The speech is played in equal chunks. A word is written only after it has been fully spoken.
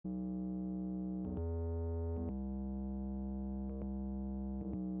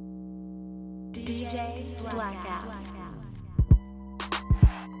DJ Blackout.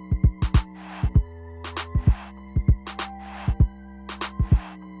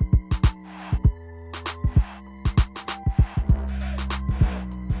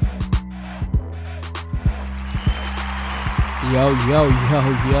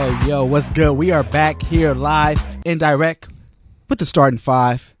 Yo, what's good? We are back here live and direct with the starting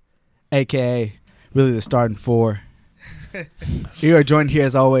five, aka really the starting four. You are joined here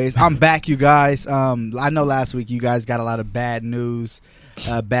as always. I'm back, you guys. I know last week you guys got a lot of bad news,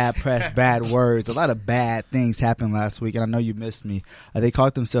 bad press, bad words. A lot of bad things happened last week, and I know you missed me. They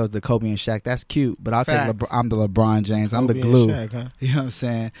called themselves the Kobe and Shaq. That's cute, but I'll take I'm the LeBron James. I'm the glue. Shaq, huh? You know what I'm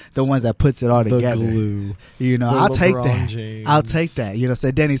saying? The ones that puts it all together. Glue. You know, The I'll take LeBron that. James. I'll take that. You know,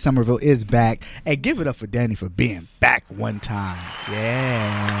 so Danny Somerville is back. Hey, give it up for Danny for being back one time.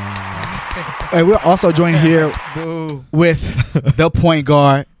 Yeah. And we're also joined here with the point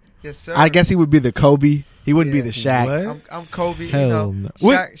guard. Yes, sir. I guess he would be the Kobe. He wouldn't be the Shaq. What? I'm Kobe. Hell no.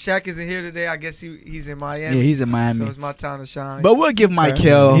 Shaq isn't here today. I guess he's in Miami. Yeah, he's in Miami. So it's my time to shine. But we'll give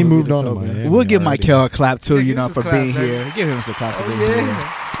Michael. He moved on to Miami. We'll give already. Michael a clap too, Yeah, you give know, him for some clap, being baby. here. Give him some claps for Oh, being here.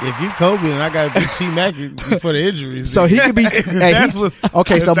 yeah. If you Kobe, then I got to be T-Mac before the injuries. So he could be. Hey, That's he's, what's-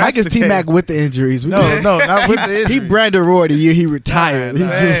 okay, so if Mike that's is the T-Mac case. with the injuries. No, not with the injuries. He Brandon Roy the year he retired.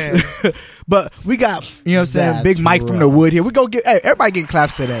 Nah, He just, but we got, you know what I'm saying, That's Big Mike from the rough. wood here. We go get, hey, everybody getting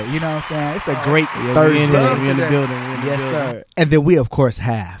claps today. You know what I'm saying? It's a great Yeah, Thursday. We in the Today. building. We in the Yes, building. sir. And then we, of course,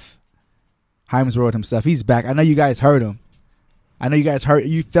 have Hymes Road himself. He's back. I know you guys heard him. I know you guys heard.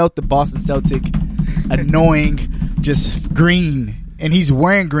 You felt the Boston Celtic annoying, just green. And he's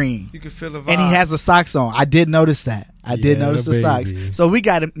wearing green. You can feel the vibe. And he has the socks on. I did notice that. I did Yeah, notice the baby. socks. So we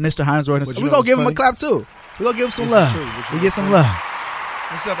got Mr. Hymes Roy himself. you We're know going to give him a what's clap, too. We're going to give him some This is love. true. What you We know get some what's love.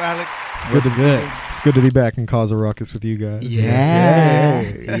 What's up, Alex? It's good. It's good to be back and cause a ruckus with you guys.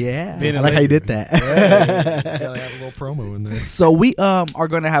 Yeah. Being I a like how you did Laker. that. Gotta have a little promo in there. So we are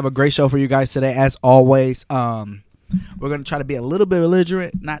going to have a great show for you guys today, as always. We're going to try to be a little bit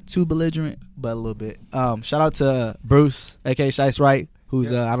belligerent, not too belligerent, but a little bit. Shout out to Bruce, aka Shice Wright,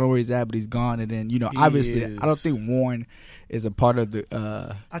 who's I don't know where he's at, but he's gone. And then, you know, He obviously, is. I don't think Warren is a part of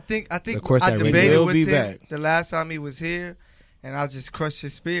the. I think Of course, I that debated will with be him back. the last time he was here, and I just crushed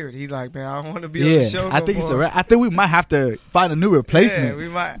his spirit. He like, man, I don't want to be on Yeah, the show. I no think it's more. I think we might have to find a new replacement. Yeah, we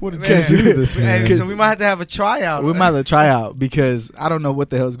might. What a man, can't do this, Hey, man. so we might have to have a tryout. We might have to try out because I don't know what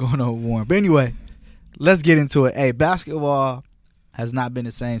the hell's going on with Warren. But anyway, let's get into it. Hey, basketball has not been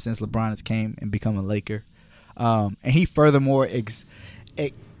the same since LeBron has came and become a Laker. And he furthermore,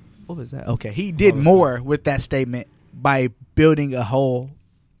 what was that? Okay, he did more with that statement by building a whole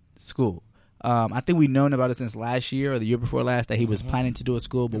school. I think we've known about it since last year or the year before last that he was planning to do a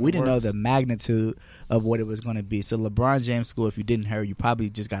school, but In we the didn't know works. the magnitude of what it was going to be. So LeBron James School, if you didn't hear, you probably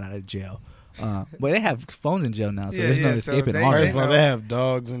just got out of jail. But they have phones in jail now, so Yeah, there's no yeah, so escaping they- all First that. of all, they have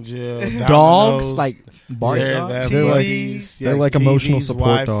dogs in jail. Dogs, dominoes. like bar Yeah, dogs? they have They're like- TVs, They're yes, like emotional TVs,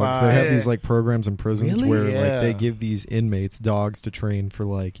 support dogs. They have Yeah. these like programs in prisons Really? where Yeah. like they give these inmates dogs to train for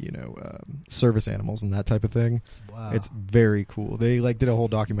like service animals and that type of thing. Wow. It's very cool. They like did a whole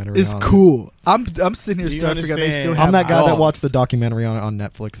documentary. It's on cool. I'm sitting here Do you starting to figure out they understand? still It. have I'm that guy dogs. that watched the documentary on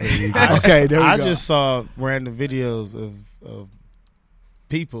Netflix. that you I- guys- Okay, there we I go. just saw random videos of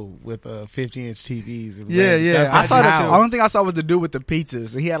people with 50-inch TVs. And Yeah, random- yeah, that's I like saw that. how- The only thing I saw was the dude with the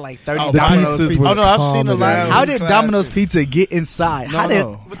pizzas. He had like 30 Oh, Domino's pizzas pizzas. was Oh no, I've seen a lot. comedy. Of How It was did Domino's classic. Pizza get inside? No, How did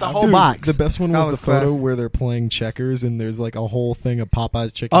no. with the whole Dude, box? The best one That was was the photo classic. where they're playing checkers and there's like a whole thing of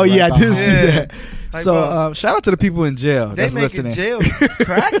Popeye's chicken. Oh yeah, right I did behind see Yeah. that. Like, So bro, shout out to the people in jail They that's making listening. jail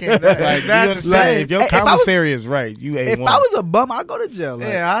cracking. Like, you Bad to understand? say. If your If I was- commissary is right, you If A1. I was a bum, I'd go to jail. Like,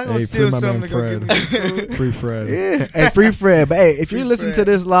 Yeah, I gonna Hey, steal free my something man to go get me some food. Free Fred. yeah, and free Fred. But hey, if you're Free listening Fred.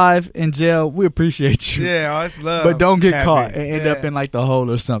 to this live in jail, we appreciate you. Yeah, oh, it's love. But don't get Happy. caught and end Yeah. up in like the hole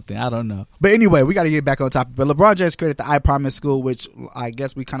or something. I don't know. But anyway, we got to get back on topic. But LeBron James created the I Promise School, which I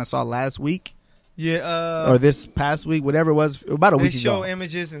guess we kind of saw last week Yeah, or this past week, whatever it was, about a they week show ago.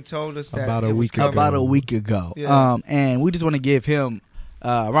 images and told us that About a it was week coming. About a week ago. Yeah. And we just want to give him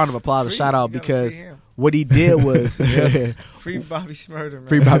a round of applause, a Free, shout out, you gotta because free him. what he did was Free Bobby Schmurder, man.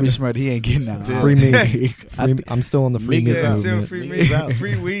 free Bobby Schmurder. He ain't getting that. Free me. I'm still on the free Meek me Yeah, is still movement. free Meek's me. out.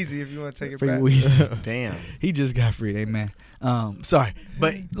 Free Wheezy if you want to take it Free back. Weezy. Damn. He just got freed, amen. Sorry,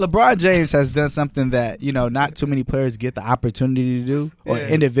 but LeBron James has done something that not too many players get the opportunity to do, or Yeah.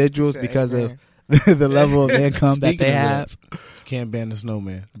 individuals, Say because of amen. the level of income that Speaking they of have. Can't ban the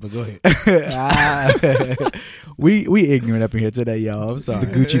snowman, but go ahead. we ignorant up in here today, y'all. I'm It's sorry.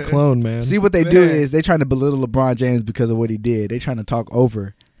 the Gucci clone, man. See, what they do Man. is they trying to belittle LeBron James because of what he did. They trying to talk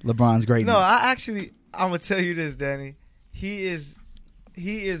over LeBron's greatness. No, I'm gonna tell you this, Danny. He is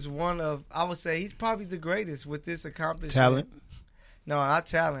he is one of, I would say, he's probably the greatest with this accomplishment. Talent? No, not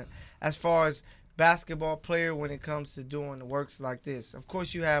talent. As far as basketball player when it comes to doing the works like this. Of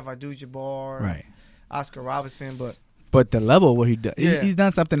course, you have Abdul-Jabbar, Right. Oscar Robertson, But the level where he does, Yeah. he's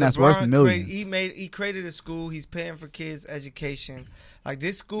done something that's worth LeBron millions. He created a school. He's paying for kids' education. Like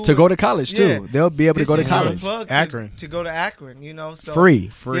this school To go to college, too. Yeah. They'll be able to This go to is your college. plug Akron. to go to Akron. You know, so Free.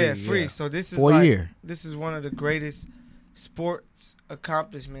 yeah, free. So this is 4 like year. this is one of the greatest sports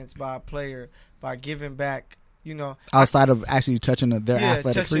accomplishments by a player by giving back. You know, Outside of actually touching their Yeah,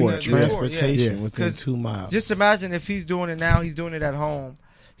 athletic touching sport. their Yeah. sport. Transportation Yeah. within 'Cause 2 miles. just imagine if he's doing it now. He's doing it at home.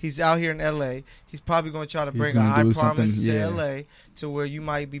 He's out here in L.A. He's probably going to try to He's bring a gonna high do promise something, to yeah. L.A. to where you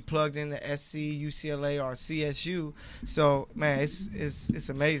might be plugged into SC, UCLA, or CSU. So, man, it's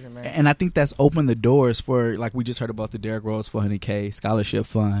amazing, man. And I think that's opened the doors for, like we just heard about the Derrick Rose 400K scholarship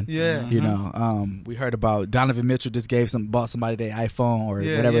fund. Yeah. You know, we heard about Donovan Mitchell just bought somebody their iPhone or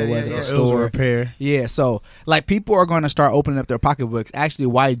Yeah, whatever yeah, it was yeah, at yeah. the It was a store. repair. Yeah, so like people are going to start opening up their pocketbooks. Actually,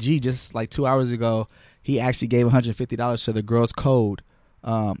 YG just like 2 hours ago, he actually gave $150 to the Girls Code.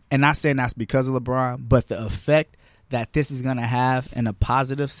 And not saying that's because of LeBron, but the effect that this is going to have in a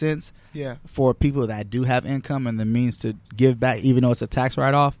positive sense Yeah. for people that do have income and the means to give back, even though it's a tax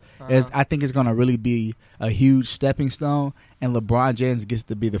write-off, is I think it's going to really be a huge stepping stone. And LeBron James gets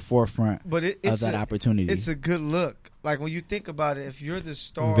to be the forefront But of it's that opportunity. It's a good look. Like when you think about it, if you're the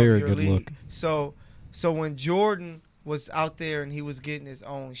star Very of your good league. look. So when Jordan was out there and he was getting his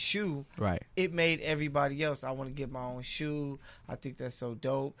own shoe, right. it made everybody else, I want to get my own shoe. I think that's so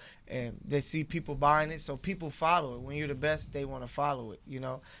dope. And they see people buying it, so people follow it. When you're the best, they want to follow it, you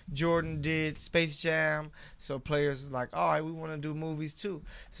know. Jordan did Space Jam, so players was like, all right, we want to do movies too.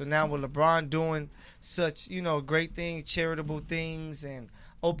 So now with LeBron doing such, you know, great things, charitable things, and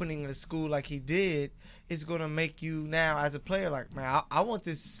opening a school like he did, it's going to make you now as a player like, man, I want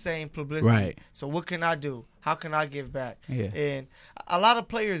this same publicity. Right. So what can I do? How can I give back? Yeah. And a lot of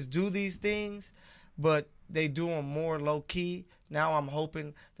players do these things, but they do them more low key. Now I'm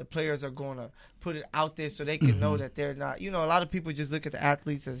hoping the players are going to put it out there so they can know that they're not. You know, a lot of people just look at the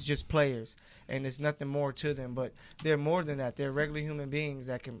athletes as just players, and there's nothing more to them. But they're more than that. They're regular human beings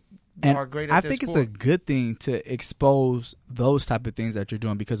that are great at I their think sport. it's a good thing to expose those type of things that you're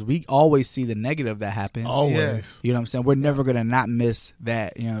doing, because we always see the negative that happens. Always. You know what I'm saying? We're never going to not miss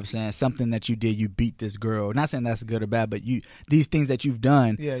that, you know what I'm saying? Something that you did, you beat this girl. Not saying that's good or bad, but these things that you've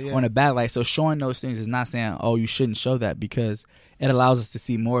done on a bad light. So showing those things is not saying, oh, you shouldn't show that, because it allows us to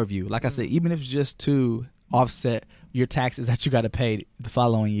see more of you. Like I said, even if it's just to offset your taxes that you got to pay the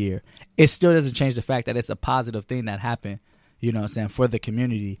following year, it still doesn't change the fact that it's a positive thing that happened, you know what I'm saying, for the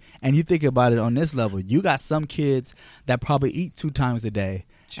community. And you think about it on this level, you got some kids that probably eat 2 times a day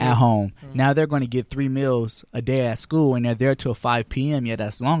at home. Now they're going to get 3 meals a day at school, and they're there till 5 p.m. Yeah,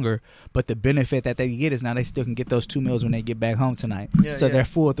 that's longer. But the benefit that they get is now they still can get those 2 meals when they get back home tonight. So they're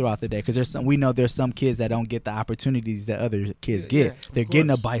full throughout the day, because we know there's some kids that don't get the opportunities that other kids get. They're getting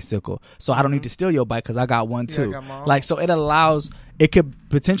a bicycle. So I don't need to steal your bike because I got one too. I got my own. Like, so it could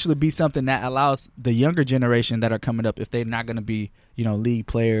potentially be something that allows the younger generation that are coming up, if they're not going to be, you know, league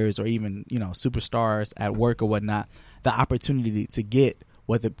players or even, you know, superstars at work or whatnot, the opportunity to get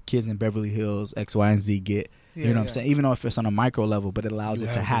what the kids in Beverly Hills, X, Y, and Z get. You know what I'm saying? Even though if it's on a micro level, but it allows You it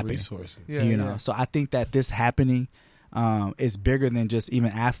have to the happen. resources. You know, so I think that this happening is bigger than just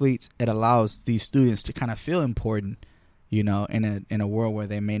even athletes. It allows these students to kind of feel important, you know, in a world where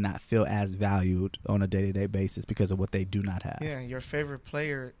they may not feel as valued on a day-to-day basis because of what they do not have. Yeah, your favorite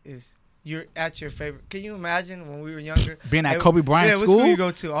player is you're at your favorite. Can you imagine when we were younger Being at Kobe Bryant what school? school you go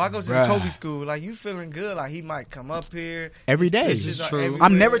to? Oh, I go to Bruh. the Kobe school. Like, you feeling good? Like, he might come up here Every day. This is is true. everywhere.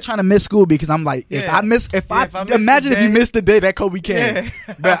 I'm never trying to miss school because I'm like, if Yeah. I miss the you day- missed the day that Kobe came, Yeah.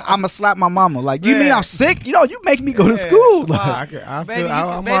 but I'm gonna slap my mama. Like, you Yeah. mean I'm sick? You know, you make me go to Yeah. school. Wow. Like, I Baby, feel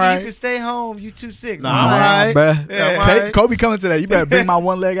I'm baby, all right. you can stay home. You too sick. Nah, All I'm right. all right. bruh. Yeah. Take Kobe coming today. You better bring my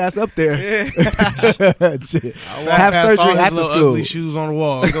one leg ass up there. Yeah. Shit. I walk Have past surgery all his at the little school. ugly shoes on the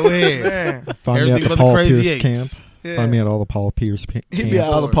wall. Go ahead. Man. Find me Everything at the but the Paul crazy Pierce eights. camp. Yeah. Find me at all the Paul Pierce camps. He'd be at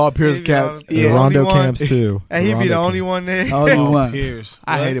all the Paul Pierce He'd be caps. all- The Yeah. Rondo Only one. camps too. And he'd be the Rondo only camp. one there. Only Paul one. Pierce.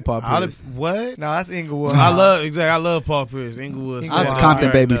 I What? hated Paul Pierce. What? No, that's Inglewood. I love Paul Pierce. Inglewood. I was a Wow. Compton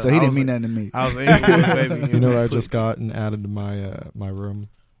Right, baby, no, so he I didn't was mean a- nothing to me. I was an Inglewood baby. You know what I just got and added to my room?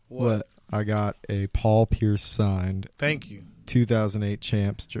 What? I got a Paul Pierce signed Thank you. 2008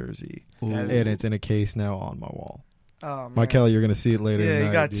 champs jersey, That and it's in a case now on my wall. Oh, man. My Kelly, you're gonna see it later. Yeah, you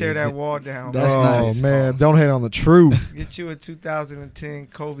tonight, got to tear dude. that wall down. That's oh nice. man, don't hate on the truth. Get you a 2010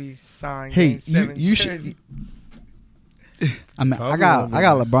 Kobe signed Hey, Game 7 you jersey. I mean, Kobe I got won the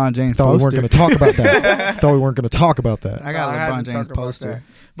race. LeBron James Thought we weren't poster. going to talk about that. Thought we weren't going to talk about that. I got No, had LeBron to James talk about poster. that.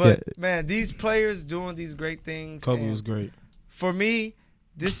 But Yeah. man, these players doing these great things. Kobe and was great. For me,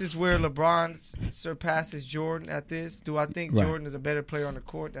 this is where LeBron surpasses Jordan at this. Do I think Right. Jordan is a better player on the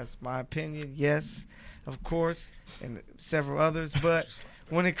court? That's my opinion. Yes, of course, and several others. But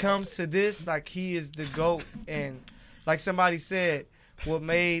when it comes to this, like, he is the GOAT. And like somebody said, what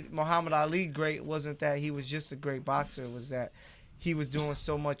made Muhammad Ali great wasn't that he was just a great boxer. It was that he was doing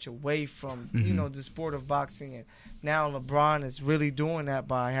so much away from, you know, the sport of boxing. And now LeBron is really doing that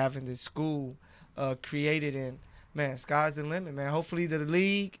by having this school created. And, man, sky's the limit, man. Hopefully the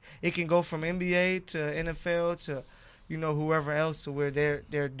league, it can go from NBA to NFL to, you know, whoever else, to where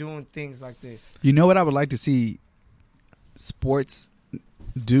they're doing things like this. You know what I would like to see sports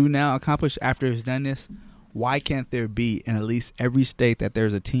do now, accomplish after it's done this? Why can't there be in at least every state that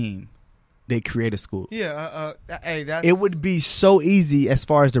there's a team, they create a school? Yeah, hey, that's... It would be so easy as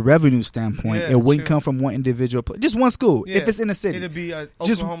far as the revenue standpoint. Yeah, it wouldn't true. come from one individual just one school. Yeah. If it's in a city, It'd be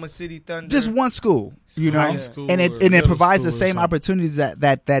Just- Oklahoma City Thunder. just one school, you know, High school and or it middle provides the school or same something. opportunities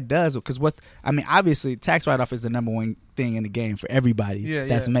that does. Because obviously tax write off is the number one thing in the game for everybody Yeah,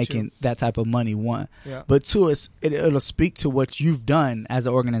 that's yeah, making true. that type of money. One, Yeah. but two, it'll speak to what you've done as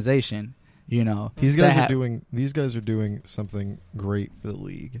an organization. You know, These to guys ha- are doing something great for the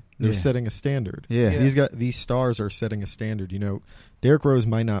league. They're Yeah. setting a standard. Yeah. Yeah. These stars are setting a standard. You know, Derrick Rose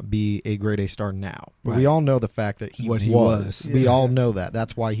might not be a grade A star now, but we Right. all know the fact that he What he was. was. We Yeah. all know that.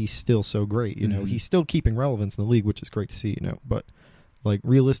 That's why he's still so great. You know, Mhm. he's still keeping relevance in the league, which is great to see. You know, but like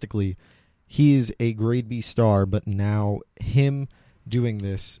realistically, he is a grade B star. But now him doing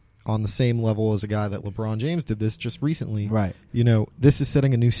this on the same level as a guy that LeBron James did this just recently. right. You know, this is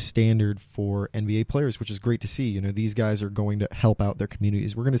setting a new standard for NBA players, which is great to see. You know, these guys are going to help out their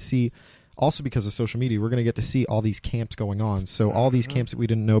communities. We're going to see, also because of social media, we're going to get to see all these camps going on. So all these camps that we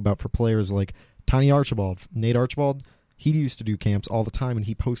didn't know about for players like Tiny Archibald, Nate Archibald, he used to do camps all the time, and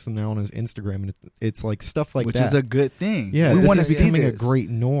he posts them now on his Instagram, and it's like stuff like Which that. is a good thing. Yeah, we this want to is see becoming a this. great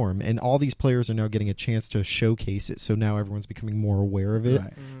norm, and all these players are now getting a chance to showcase it. So now everyone's becoming more aware of it,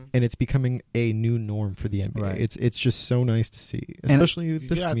 Right. Mhm. and it's becoming a new norm for the NBA. Right. It's just so nice to see, especially with You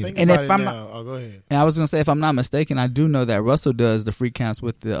this gotta think community. And about if it I'm now. Oh, go ahead. And I was gonna say, if I'm not mistaken, I do know that Russell does the free camps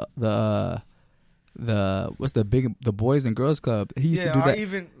with the what's the Boys and Girls Club. He used to do or that.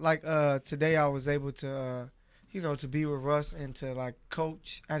 even like today I was able to to be with Russ and to like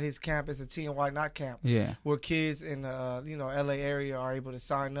coach at his camp. It's a Team Why Not camp Yeah. where kids in the LA area are able to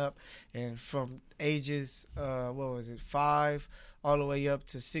sign up, and from ages 5 all the way up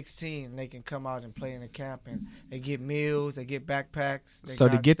to 16, they can come out and play in the camp, and they get meals, they get backpacks. They So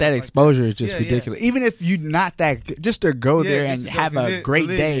to got get stuff that like exposure is just Yeah, yeah. ridiculous. Even if you're not that good, just to go there just and to go, have 'cause a great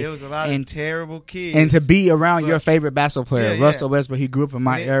believe me, day, It was a lot and- of terrible kids, and to be around your But- favorite basketball player, Yeah, yeah. Russell Westbrook. He grew up in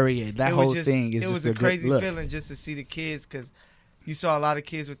my It- area. That it was whole just- thing is it just was a a crazy good look. feeling just to see the kids, because you saw a lot of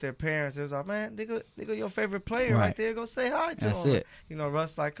kids with their parents. It was like, man, they go your favorite player right Right. there. Go say hi to That's him. it.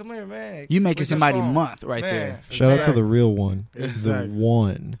 Russ like, come here, man. You making Where's your somebody phone? month right Man, there. Shout out to exactly. the real one, Exactly. the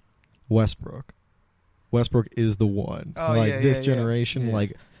one, Westbrook. Westbrook is the one. Oh, like yeah, this yeah, generation, yeah.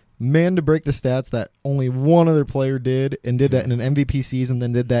 like man to break the stats that only one other player did, and did that in an MVP season,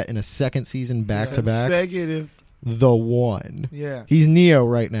 then did that in a second season back to back. Consecutive. The one. Yeah, He's Neo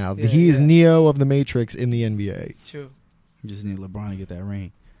right now. Yeah, he is yeah. Neo of the Matrix in the NBA. true. You just need LeBron to get that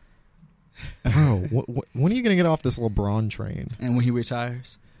ring. Bro, when are you gonna get off this LeBron train? And when he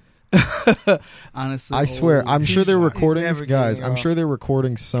retires, honestly, I swear, I'm sure they're he's recording, never guys. getting I'm off. sure they're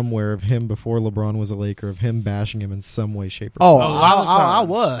recording somewhere of him before LeBron was a Laker, of him bashing him in some way, shape, or Oh, form. A lot of I times.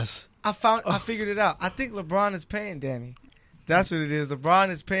 was. I figured it out. I think LeBron is paying Danny. That's what it is. LeBron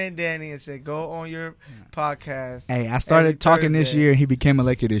is paying Danny and said, go on your podcast. Hey, I started Every talking this Thursday. year, and he became a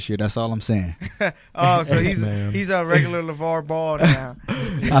Laker this year. That's all I'm saying. Oh, so X-Man. he's a regular LeVar Ball now.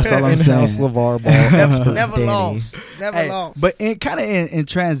 That's all I'm saying. In-house LeVar Ball never expert never Danny. lost. Never Hey, lost. but in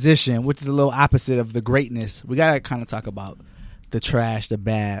transition, which is a little opposite of the greatness, we gotta kind of talk about the trash, the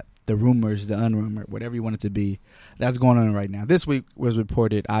bad, the rumors, the unrumored, whatever you want it to be. That's going on right now. This week was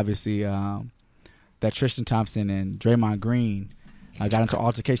reported, obviously, that Tristan Thompson and Draymond Green got into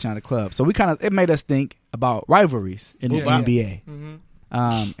altercation at the club. So it made us think about rivalries in the Yeah. NBA.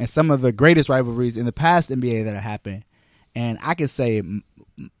 Mhm. And some of the greatest rivalries in the past NBA that have happened. And I can say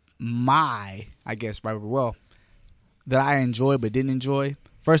my rivalry, that I enjoyed but didn't enjoy,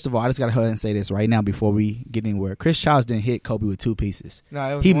 First of all, I just got to go ahead and say this right now before we get anywhere. Chris Childs didn't hit Kobe with 2 pieces. No,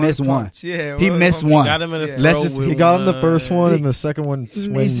 it was He one missed one. punch. Yeah, He missed one. Got him in a Yeah. throw Let's just- with He got him the one. first one, and the second one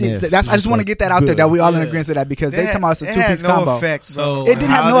swing missed. That's, I just want to get that out there that we all in agreement with that because they talking about it's a it 2-piece had no combo. effect, So bro. It didn't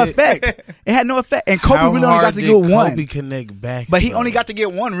have no effect. It had no effect. And Kobe How really only got hard to did get one. Kobe connect back, But he though? only got to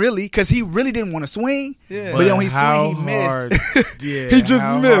get one really because he really didn't want to swing. Yeah. But then when he how swung, he missed. hard- yeah, He just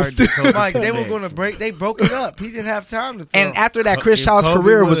how missed. hard did Kobe Mike, they were connect? going to break. They broke it up. He didn't have time to throw. And after that, Chris If Childs' Kobe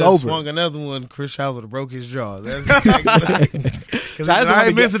career was would've over. Swung another one, Chris Childs would have broke his jaw. That's because So I just want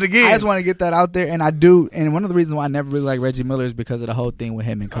to miss it again. I just want to get that out there, and I do. And one of the reasons why I never really liked Reggie Miller is because of the whole thing with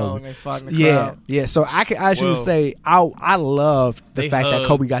him and Oh, Kobe. and they fought in the Yeah, crowd. yeah. So I can actually Well, say I love the they fact that hugged.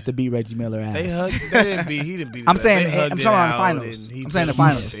 Kobe got to beat Reggie Miller ass. They hugged. They didn't beat. He didn't beat. I'm his saying- ass. They I'm hugged talking it about the out, finals. and he I'm saying the put him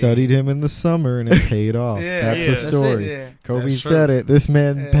finals. on the Studied him in the summer, and it paid off. Yeah, That's yeah. the That's it, story. yeah. Kobe That's said true. it. This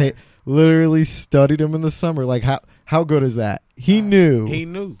man Yeah. literally studied him in the summer. Like how good is that? He knew. He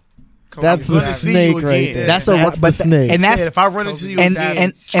knew. Kobe That's the was Good to savage. see snake you right again. there. That's That's but the snake. and that's Said, if I run into you and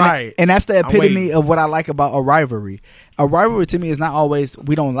again, try it. and that's the I'm epitome waiting. of what I like about a rivalry. A rivalry to me is not always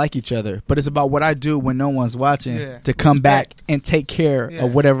we don't like each other, but it's about what I do when no one's watching Yeah. to come Respect. back and take care Yeah.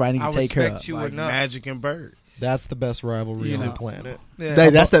 of whatever I need I to take care respect of. you Like enough. Magic and Bird. That's the best rivalry on Yeah. the planet. Yeah.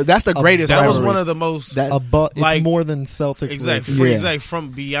 That's the greatest. That was rivalry. one of the most. That- It's Like- more than Celtics. Exactly. Lakers. Yeah. Exactly.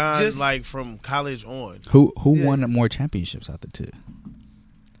 From beyond, Just- like from college on. who Yeah. won more championships out the two.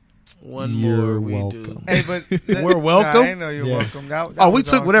 One You're more we welcome. do. Hey, but We're welcome? Nah, I ain't know you're Yeah. welcome. That Oh, we was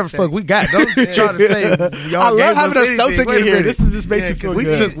took all whatever to fuck take. we got. Don't try to say y'all I gave love having us a anything. Celtic Wait in a here. minute. This is just makes Yeah, me feel 'cause we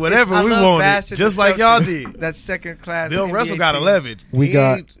good. took whatever I we love wanted, bashing just the like y'all Celtics. did. That second class. Bill NBA Russell got team. 11. We He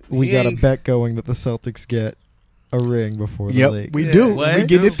got ain't- we he got a ain't- bet going that the Celtics get a ring before the Yep, Lakers. we Yeah. do. What? We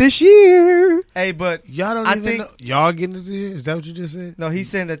get it this year. Hey, but Y'all don't I even think- know. Y'all getting this here? Is that what you just said? no, he's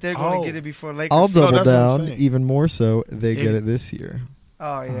saying that they're going Oh. to get it before Lakers. I'll double that's what I'm down saying. even more so. They get If- it this year.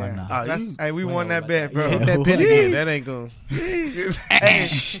 Oh yeah. no. That's- you- hey, we we won know that about bet, that. bro. Yeah. Hit that pin again. That ain't going.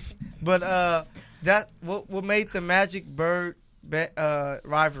 Hey, but that what made the Magic Bird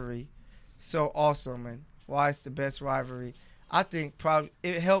rivalry so awesome and why it's the best rivalry. I think probably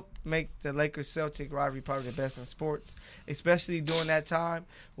it helped make the Lakers Celtic rivalry probably the best in sports, especially during that time,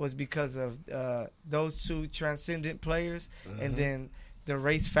 was because of those two transcendent players and then the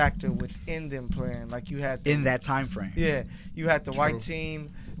race factor within them playing. Like you had In that time frame. yeah, you had the True. white team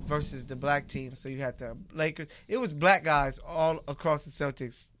versus the black team. So you had the Lakers. It was black guys all across the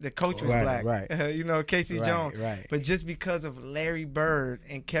Celtics. The coach was Right, black. right. You know, Casey Right, Jones. right. But just because of Larry Bird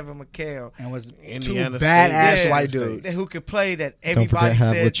and Kevin McHale, And was Indiana two State. badass Yeah. white dudes. who could play that Don't everybody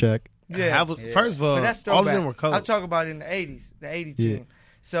forget said. Havlicek. Yeah. First of all, But that's all of throwback. them were cold. I'm talking about in the 80s, the 80 Yeah. team.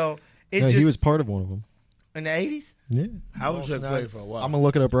 So it No, just he was part of one of them. in the 80s. Yeah, Havlicek played for a while. I'm gonna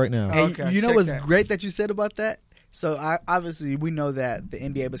look it up right now. Oh, And okay, you know check what's that. great that you said about that? So obviously we know that the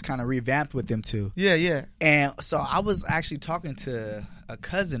NBA was kind of revamped with them too. Yeah, yeah. And so I was actually talking to a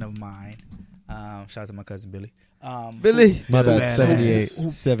cousin of mine. Shout out to my cousin Billy. Billy. My Billy bad. Badass. 78.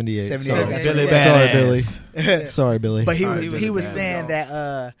 78. Sorry. That's Billy right. Sorry, Badass. Billy. Sorry, Billy. But he Sorry, was he was saying bad.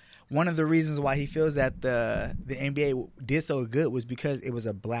 that one of the reasons why he feels that the NBA did so good was because it was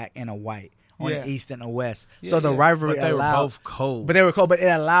a black and a white on Yeah. the East and the West. Yeah, So the yeah. rivalry But they were allowed. both cold. But they were cold. But it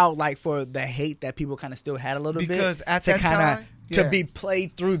allowed like for the hate that people kind of still had a little Because bit at to that kinda- time, to yeah. be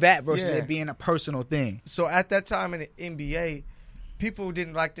played through that versus Yeah. it being a personal thing. So at that time in the NBA, people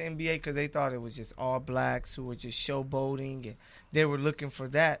didn't like the NBA because they thought it was just all blacks who were just showboating and they were looking for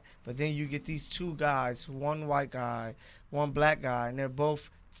that. But then you get these two guys, one white guy, one black guy, and they're both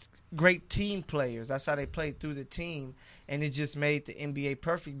great team players. That's how they played through the team. And it just made the NBA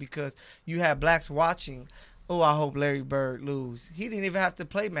perfect because you had blacks watching. Oh, I hope Larry Bird lose. He didn't even have to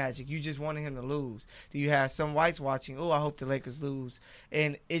play Magic. You just wanted him to lose. You had some whites watching. Oh, I hope the Lakers lose.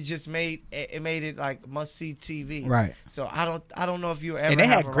 And it just made it like must see TV. Right. So I don't know if you ever And they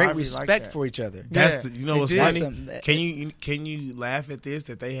have had a great rivalry like respect that. for each other. That's Yeah, the, you know they what's did. funny? Awesome. Can you laugh at this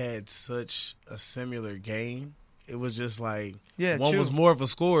that they had such a similar game? It was just like Yeah, one true. was more of a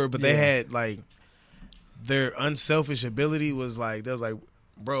scorer, but they Yeah. had like their unselfish ability was like they was like,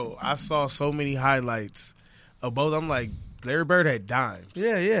 bro, I saw so many highlights of both. I'm like, Larry Bird had dimes.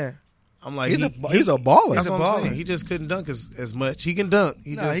 Yeah, yeah. I'm like, He's a baller. That's He's a what I'm baller. saying. He just couldn't dunk as much. He can dunk.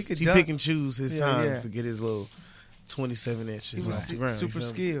 He could he dunk. pick and choose his Yeah, times yeah. to get his little 27 inches He off was the ground. super you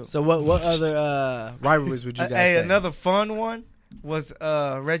feel me? skilled. So what other rivalries would you guys Hey, say? another fun one was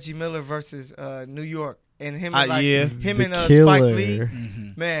Reggie Miller versus New York. And him and Yeah. him The and Spike killer. Lee.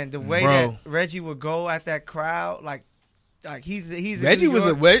 Mhm. Man, the way Bro. that Reggie would go at that crowd, like he's in Reggie New was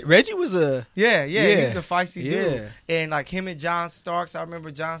York. Reggie was a Yeah, Yeah. he's a feisty Yeah. dude. And like him and John Starks, I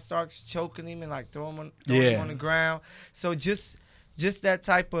remember John Starks choking him and like throwing him Yeah. on the ground. So just just that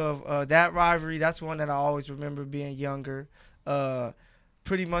type of that rivalry. That's one that I always remember being younger.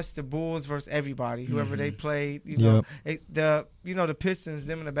 Pretty much the Bulls versus everybody, whoever they played. You know, the Pistons,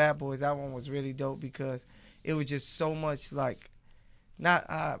 them and the Bad Boys. That one was really dope because it was just so much like. Not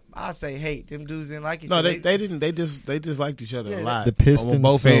I say hate. Them dudes didn't like each other. No, they didn't. They just liked each other a lot. The Pistons on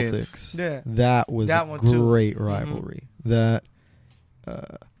both Celtics. ends. Yeah. That was That a one too. great rivalry. That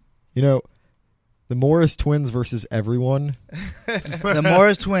the Morris twins versus everyone. The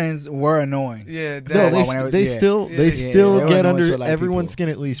Morris twins were annoying. Yeah, No, That- they yeah. still Yeah, they yeah, still they were get annoying under to a lot of everyone's people. skin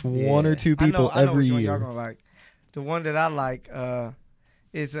at least one Yeah. or two people I know every which one y'all year. gonna like. The one that I like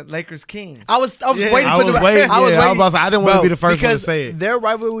is Lakers King. I was Yeah. waiting I for was the waiting. I was yeah, waiting. I was about to say, I didn't want to Bro, be the first one to because say it. Their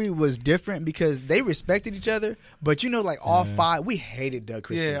rivalry was different because they respected each other, but like all Yeah. five, we hated Doug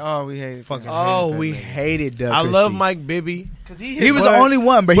Christie. Yeah, oh, we hated Fucking him. Oh, hated that we nigga. hated Doug I Christie. love Mike Bibby. Because He was But- the only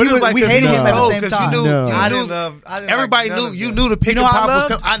one, but but he it was was, like we this hated him at no, the same 'cause you time. knew- No. you I knew- didn't love. I didn't Everybody like none knew of you them. knew the pick You know and I pop was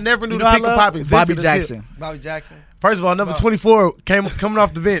love? coming. I never knew You the know I pick and love? pop existed Bobby until- Jackson. Bobby Jackson. First of all, number 24 coming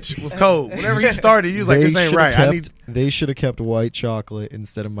off the bench was cold. Whenever he started, he was like, "This ain't shoulda right." Kept, They should have kept White Chocolate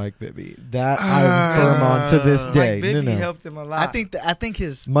instead of Mike Bibby. That I'm firm on to this Mike day. Bibby No. helped him a lot. I think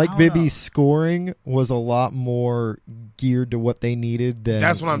his Mike I don't know. Bibby's scoring was a lot more geared to what they needed than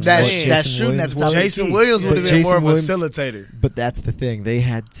That's what I'm what saying. That's Jason shooting Williams at the top was. of the Jason key. Williams would have But been more of a Jason Williams- facilitator. But that's the thing. They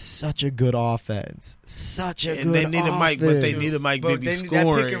had such a good offense. Such a And good they needed Mike, but they offense. needed Mike But Bibby that pick and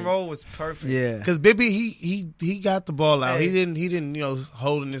scoring. roll was perfect. Yeah. Because Bibby, he got the ball out. Hey. He didn't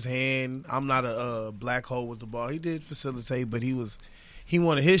hold in his hand. I'm not a black hole with the ball. He did facilitate, but he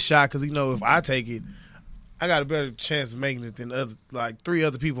wanted his shot because if I take it, I got a better chance of making it than three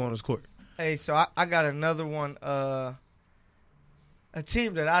other people on this court. Hey, so I got another one. A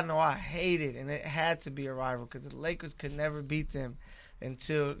team that I know I hated, and it had to be a rival because the Lakers could never beat them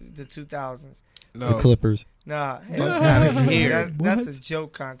until the 2000s. The Clippers. Nah, outta here. that's a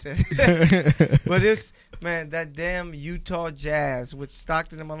joke contest. But it's that damn Utah Jazz with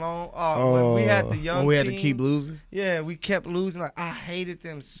Stockton and Malone. When we had the young when we had team, to keep losing. yeah, we kept losing. Like I hated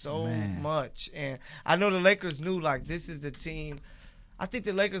them so Man. much, and I know the Lakers knew like this is the team. I think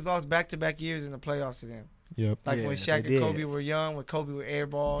the Lakers lost back-to-back years in the playoffs to them. Yep. Like Yeah, when Shaq they and did. Kobe were young, when Kobe were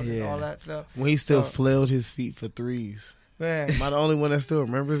airballed and Yeah. all that stuff. When he still So- flailed his feet for threes. Man. Am I the only one that still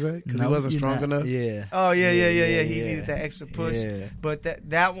remembers that? Because he No, wasn't you're strong not. enough? Yeah. Oh yeah. He yeah. needed that extra push. Yeah. But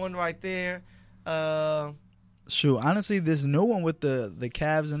that one right there, Shoot, honestly, this new one with the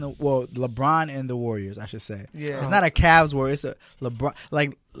Cavs and LeBron and the Warriors, I should say. yeah. It's not a Cavs war. It's a LeBron.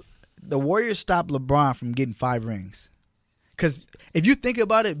 Like the Warriors stopped LeBron from getting 5 rings. Because if you think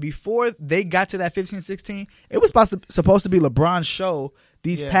about it, before they got to that 15-16, it was supposed to be LeBron's show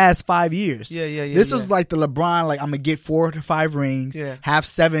these Yeah. past 5 years. Yeah. This was like the LeBron, like I'm gonna get 4 to 5 rings, Yeah. have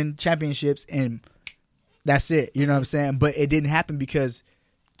 7 championships, and that's it. You know what I'm saying? But it didn't happen because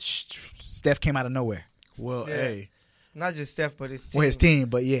Steph came out of nowhere. Well, Yeah. hey. Not just Steph, but his team. Well, his team,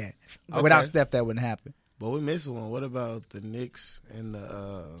 but yeah, Okay. without Steph, that wouldn't happen. But we missed one. What about the Knicks and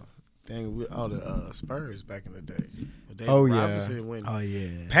the Spurs back in the day? With David Oh, yeah. Robinson when Oh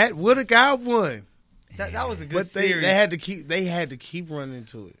yeah, Pat would have got one. That was a good But they series. had to keep running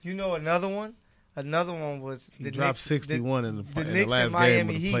into it. You know another one? Another one was He the dropped Knicks, 61 in the Knicks last and Miami game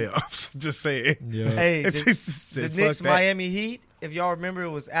of the Heat. playoffs. I'm just saying. Yeah. Hey, It's the just- the fuck Knicks that. Miami Heat. If y'all remember, it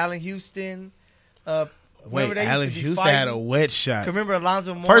was Allen Houston. Wait, remember they used Allen to be Houston had a fighting? wet shot. Remember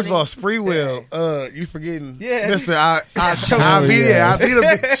Alonzo Mourning? First of all, Spreewell, you forgetting Yeah. Mister? I choke beat you. it. I beat a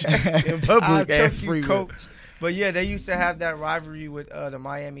bitch in I'll public. choke Ass you, Spreewell. coach. But yeah, they used to have that rivalry with the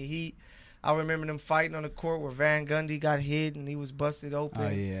Miami Heat. I remember them fighting on the court where Van Gundy got hit and he was busted open. oh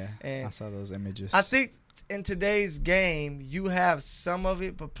yeah. And I saw those images. I think in today's game, you have some of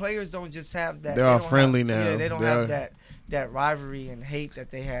it, but players don't just have that. They're They all don't friendly have- now. Yeah, they don't They're- have that rivalry and hate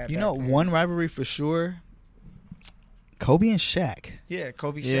that they had. you back know, then. one rivalry for sure. Kobe and Shaq. Yeah,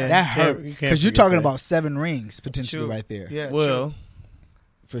 Kobe. Yeah. Shaq. That you can't- hurt you can't because you're forget talking that. about 7 rings potentially True. right there. Yeah, Well, true.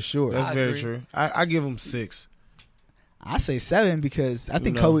 For sure. that's I very agree. true. I give him 6. I say 7 because I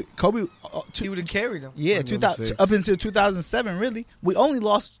think know. Kobe. He would have carried them. Yeah, I give him 2000 6. up until 2007. Really, we only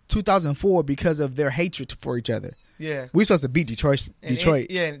lost 2004 because of their hatred for each other. Yeah. We were supposed to beat Detroit.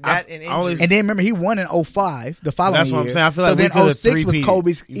 Yeah, and that and I always- injuries. And then remember he won in 05, the following That's year. what I'm saying. I feel so like we then could've 06 was three-peated.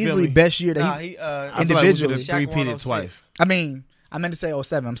 Kobe's You feel easily me? best year that Nah, he's. he, I individually. feel like we could have 3-peated 106. twice. I mean, I meant to say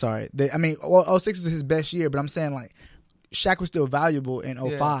 07. I'm sorry. 06 was his best year, but I'm saying like Shaq was still valuable in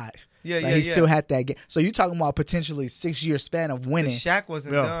 05. Yeah, Like, yeah, he yeah. still had that game. So you're talking about potentially 6-year span of But winning. Shaq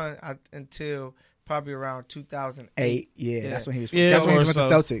wasn't Yeah. done until probably around 2008. Yeah, that's when he was. Yeah, that's when he or was with the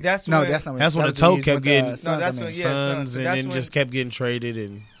so. Celtics. That's no, when- that's not when. That's when that the was toe he was kept with, getting Suns, that's I mean. when- yeah, Suns, so and that's then when- just kept getting traded.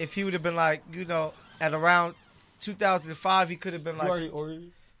 And If he would have been like, at around 2005, he could have been like,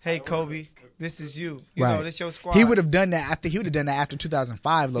 "Hey, Kobe, this is you. You Right. know, this your squad." He would have done that. I think he would have done that after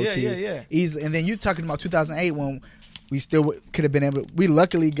 2005, low Yeah, key. yeah. Easily. And then you talking about 2008 when we still could have been able. We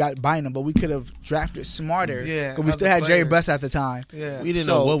luckily got Bynum, but we could have drafted smarter. Yeah, because we still had other Jerry players. Buss at the time. Yeah. We didn't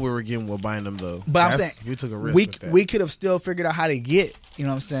So- know what we were getting with Bynum though. But I'm That's- saying we took a risk we with that. we could have still figured out how to get, you know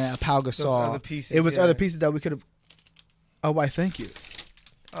what I'm saying, a Pau Gasol. other pieces, it was yeah. other pieces that we could have. Oh, why? Thank you.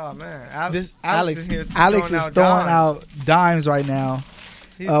 Oh man, This Alex Alex is here Alex is throwing dimes. out dimes right now.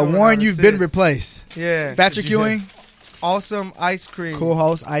 He's throwing Warren, out you've been assists. replaced. Yeah, Patrick Ewing, awesome ice cream. cool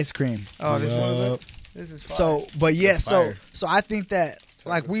host, ice cream. Oh, this Yup. is fire. So, but yeah, That's so fire. so I think that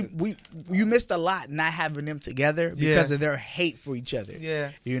like you missed a lot not having them together because Yeah. of their hate for each other.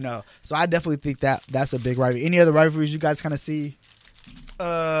 yeah. You know, so I definitely think that that's a big rivalry. Any other rivalries you guys kind of see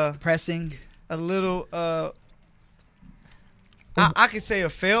pressing? A little. I could say a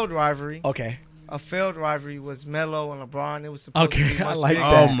failed rivalry. Okay, A failed rivalry was Melo and LeBron. It was supposed to Okay, be I much like bigger.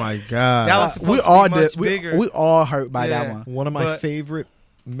 that. Oh my god. That was supposed we to all be much did. bigger. We all hurt by that Yeah. one. One of my But- favorite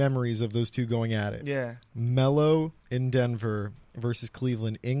memories of those two going at it. Yeah. Melo in Denver versus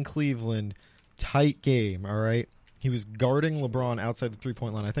Cleveland. In Cleveland, tight game, all right? He was guarding LeBron outside the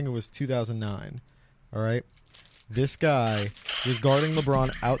three-point line. I think it was 2009, all right? This guy was guarding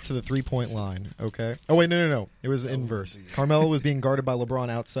LeBron out to the three-point line, okay? Oh, wait, no. It was inverse. Carmelo was being guarded by LeBron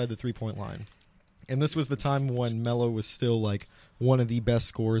outside the three-point line. And this was the time when Melo was still, like, one of the best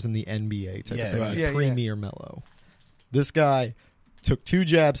scorers in the NBA type Yeah, of thing. right. Yeah, Premier Melo. This guy took 2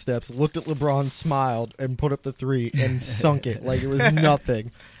 jab steps, looked at LeBron, smiled, and put up the 3 and sunk it like it was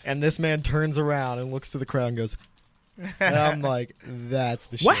nothing. And this man turns around and looks to the crowd and goes, and I'm like, that's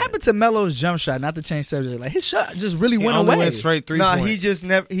the shit. What happened to Melo's jump shot? Not to change subject, like his shot just really He went only away. went straight 3 No,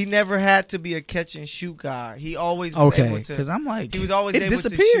 point. he never had to be a catch and shoot guy. He always was Okay, able because to. I'm like, He was always it able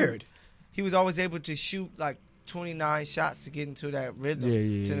disappeared. to shoot. He was always able to shoot like 29 shots to get into that rhythm.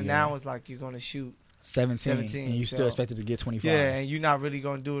 Yeah. To now it's like you're gonna shoot. 17, and you so- still expected to get 25. Yeah, and you're not really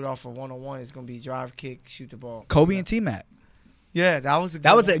gonna do it off of 1-on-1. It's gonna be drive, kick, shoot the ball. Kobe and T-Mac. Yeah, that was a good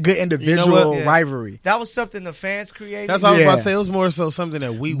That was one. a good individual what? Yeah. rivalry. That was something the fans created. That's what I was about Yeah. to say. It was more so something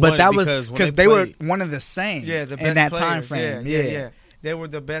that we But wanted that was because when because they were played- one of the same. Yeah, the best in that players. time frame. Yeah. They were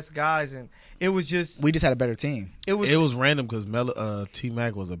the best guys, and it was just We just had a better team. it was it was random because T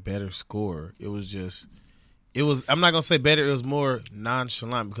Mac was a better scorer. It was I'm not gonna say better. It was more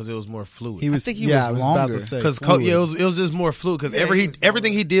nonchalant because it was more fluid. He was, think he yeah, was I was about longer. to say. Because fluid. it was just more fluid. Because Yeah, he was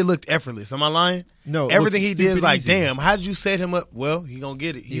everything he did looked effortless. Am I lying? No, it Everything he looked did is stupid like, easy. damn, how did you set him up? Well, he gonna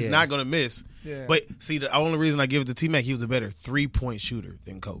get it. He's Yeah. not gonna miss. Yeah. But see, the only reason I give it to T Mac, he was a better 3-point shooter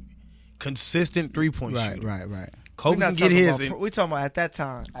than Kobe. Consistent 3-point shooter. Right. we're Kobe not can get talking his. about, we're talking about at that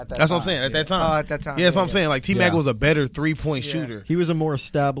time. That's what I'm saying. At that time. Oh, at that time. Yeah, that's what I'm yeah. saying. Like T Mac Yeah. was a better 3-point Yeah. shooter. He was a more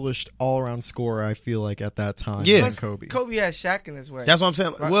established all-around scorer, I feel like, at that time Yeah. than Plus, Kobe. Kobe had Shaq in his way. That's what I'm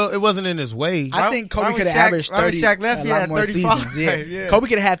saying. Right. Well, it wasn't in his way. I think Kobe Right when could have Shaq- averaged right when 30 Shaq left, a he lot had more 35. seasons. Yeah. Yeah. Kobe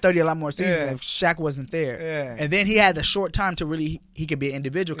could have had 30 a lot more seasons Yeah. if Shaq wasn't there. Yeah. And then he had a short time to really he could be an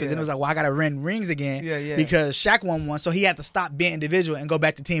individual because then Yeah. it was like, well, I got to win rings again. Yeah. Because Shaq won one, so he had to stop being individual and go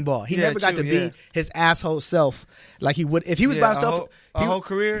back to team ball. He Yeah, never got true, to be yeah. his asshole self like he would if he was Yeah, by himself. a whole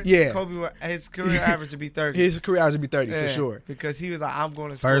career. Yeah. Kobe, his career average would be 30. His career hours would be 30 for Yeah, sure. because he was like, I'm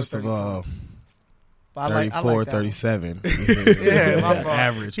going to score First of 30 all, points. But I 34, like that one. 37. Yeah, my fault.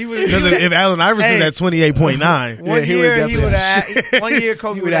 Average. He would've- Because if Allen Iverson's Hey. at 28.9, One Yeah, he would year he definitely would have- have. One year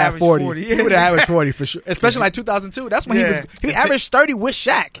Kobe He would have averaged 40. He would have averaged 40 for sure. Especially like 2002. That's when Yeah. he averaged 30 with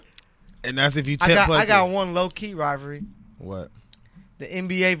Shaq. and that's if you I tip got, I got one low key rivalry: What? the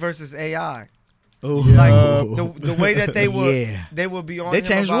NBA versus AI. Oh, Like the way that they would Yeah. they would be on. They him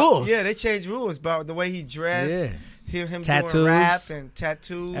changed about- rules. Yeah, they changed rules about the way he dressed. Yeah. Him Tattoos. doing rap and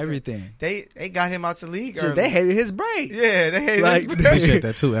tattoos. Everything. They got him out the league. Dude, Early. they hated his braid. Yeah, they hated Like- his Appreciate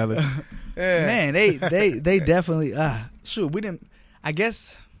that too, Alex. yeah. Man, they definitely shoot. We didn't. I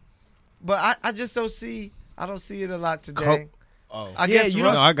guess. But I just don't see. I don't see it a lot today. Oh. I Yeah, guess you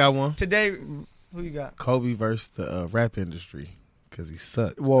Russ, No, I got one. today. Who you got? Kobe versus the rap industry because he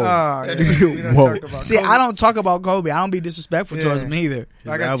sucked. Whoa. Oh, yeah. We don't Whoa. talk about See, Kobe. I don't talk about Kobe. I don't be disrespectful Yeah. towards him either.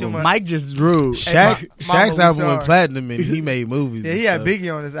 I got too album- much. Mike just rude. Shaq, Mama, Shaq's we album went sorry. platinum and he made movies. Yeah, and he had stuff.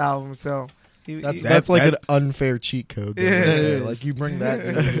 Biggie on his album, so That's That- that's like that- an unfair cheat code. Though, Yeah, right it there. is. Like you bring that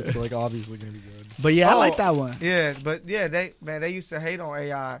in, it's like obviously going to be good. But yeah, I Oh. like that one. Yeah, but yeah, they used to hate on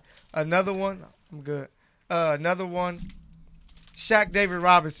AI. Another one, I'm good. Another one, Shaq David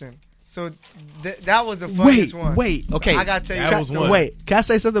Robinson. So that was the funniest one. Wait. Okay. I gotta tell you, That was one. Wait. Can I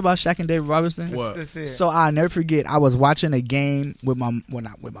say something about Shaq and David Robinson? What? Let's see it. So I'll never forget. I was watching a game with my, well,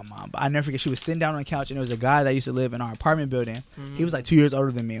 not with my mom, but I never forget. She was sitting down on the couch, and there was a guy that used to live in our apartment building. Mm-hmm. He was like 2 years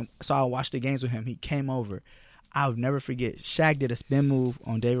older than me, so I watched the games with him. He came over. I'll never forget. Shaq did a spin move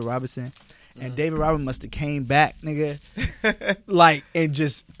on David Robinson, and David Robinson must have came back, nigga, like and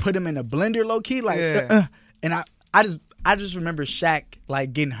just put him in a blender, low key, like. Yeah. And I just remember Shaq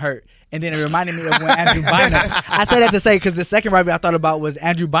like getting hurt, and then it reminded me of when Andrew Bynum. I say that to say because the second rivalry I thought about was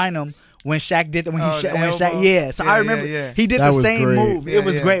Andrew Bynum. When Shaq did when Shaq, yeah. So I remember he did That the was same great. move. Yeah, it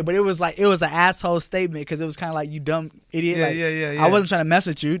was yeah. great, but it was an asshole statement because it was kind of like you dumb idiot. Yeah, like, yeah. I wasn't trying to mess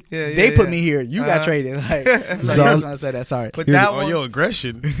with you. Yeah, yeah, they put yeah. me here. You got traded. Like, so I was trying to say that. Sorry. But Here- that Oh, one, your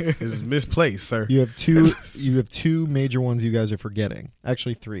aggression is misplaced, sir. You have two major ones you guys are forgetting.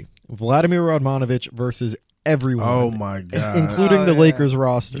 Actually, three. Vladimir Radmanovich versus everyone. Oh my god, including Oh, the yeah. Lakers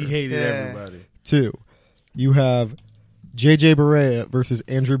roster. he hated Yeah. everybody. 2. You have JJ Barea versus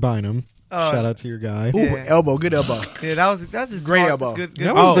Andrew Bynum. Shout out to your guy. Ooh, Yeah. elbow, good elbow. yeah, that's a Great smart, elbow. Good, That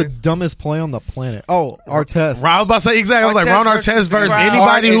good was the defense. dumbest play on the planet. Oh, Artest. I was about to say exactly. I was like Artest Ron versus Artest versus Brown.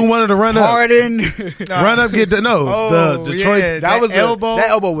 anybody who wanted to run up, Harden. run up, get the Oh, the Detroit. yeah, that was elbow. that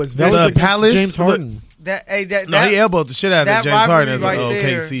elbow was That very was The against Palace- James Harden. No, he elbowed the shit out of that James Harden as rivalry an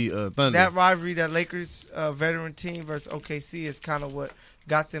right OKC Thunder. That rivalry, that Lakers veteran team versus OKC, is kind of what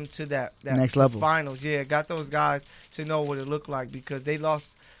got them to that Next level. finals. Yeah, got those guys to know what it looked like because they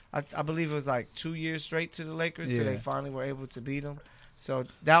lost. I believe it was like 2 years straight to the Lakers, so Yeah. they finally were able to beat them. So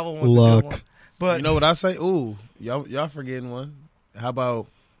that one was a Luck. good one. But You know what I say? Ooh, y'all forgetting one. How about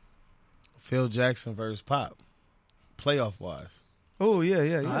Phil Jackson versus Pop, playoff wise? oh yeah,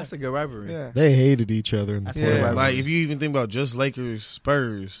 Oh, that's a good rivalry. yeah. They hated each other in the That's Yeah. playoffs. Like if you even think about just Lakers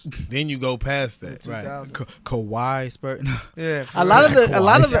Spurs, then you go past that. Right. 2000s. Kawhi, Spurs. Yeah, for A lot real.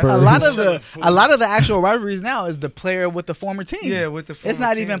 of Spurs. a lot of the actual rivalries now is the player with the former team. Yeah, with the it's former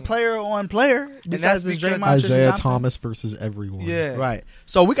not team. even player on player. Besides the because Draymond Tristan Isaiah Thompson. Thomas versus everyone. Yeah. Right.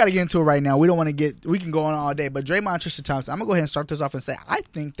 So we got to get into it right now. We don't want to get. We can go on all day, but Draymond Tristan Thompson. I'm gonna go ahead and start this off and say I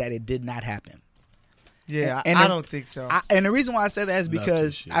think that it did not happen. Yeah, And I then- don't think so. And the reason why I said that is Snubbed because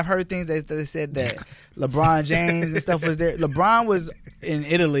his shit. I've heard things that they said that LeBron James and stuff was there. LeBron was in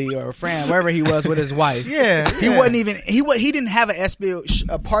Italy or France, wherever he was with his wife. yeah, He wasn't even he didn't have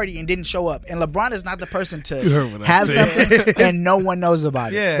a party and didn't show up. And LeBron is not the person You heard what to I have said. something and no one knows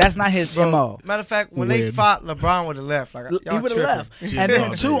about it. Yeah. That's not his Bro, MO. matter of fact, when they Win. fought, LeBron would have left. Like He y'all would have tripping. left. Shit And then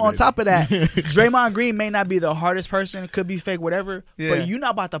all two, day, on baby. top of that, Draymond Green may not be the hardest person. It could be fake, whatever. Yeah. But you're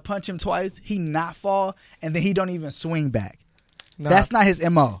not about to punch him twice. He not fall, and then he don't even swing back. Nah. That's not his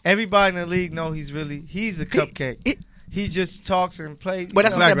MO. Everybody in the league know he's a cupcake. He just talks and plays. But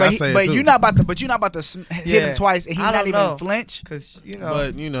that's what I'm Exactly, I say saying. it But too. you're not about to. But you're not about to hit Yeah. him twice, and he's I not don't even know. flinch. because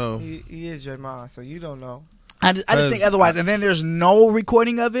But you know, he is Draymond, so you don't know. I just think 'Cause otherwise. And then there's no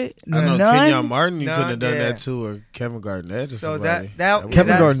recording of it. I know None. Kenyon Martin. You None, couldn't have done yeah. that too, or Kevin Garnett or So somebody. that would-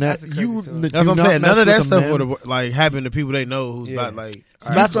 Kevin that- Garnett, that's a crazy you. story. That's what I'm saying. None of that stuff would have like happened to people they know who's Yeah. not like.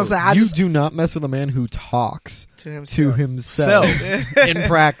 So that's what I'm saying. I you just do not mess with a man who talks to himself. to himself in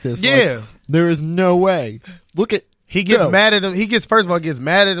practice. Like, Yeah. there is no way. Look at He gets Yo. mad at him. He gets first of all gets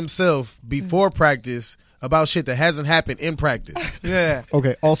mad at himself before practice about shit that hasn't happened in practice. Yeah,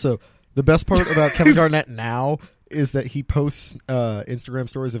 Okay. Also, the best part about Kevin Garnett now is that he posts Instagram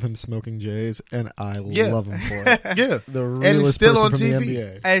stories of him smoking J's, and I Yeah. love him for it. Yeah, The it's realest still person on from TV. the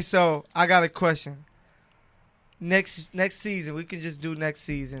NBA. Hey, so I got a question. Next season, we can just do next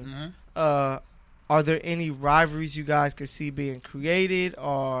season. Are there any rivalries you guys could see being created,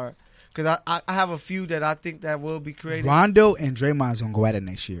 or because I have a few that I think that will be created. Rondo and Draymond's gonna go at it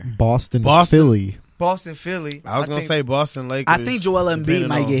next year. Boston, Boston. Philly. Boston, Philly. I was gonna think say Boston Lakers. I think Joel Embiid depending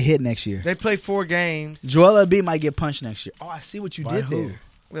might on- get hit next year. they play 4 games. Joel Embiid might get punched next year. Oh, I see what you By did who?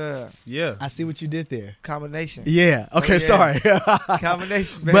 there. Yeah, I see what you did there. Combination. Yeah. Okay. yeah. Sorry.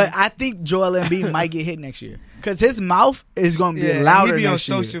 Combination. Baby. But I think Joel Embiid might get hit next year because his mouth is going to be yeah, louder he be on next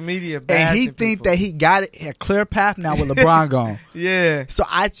year. social media, And he bashing think people. that he got it a clear path now with LeBron gone. Yeah, So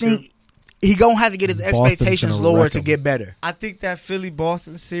I think he gonna have to get his Boston's expectations gonna lower wreck to him. get better. I think that Philly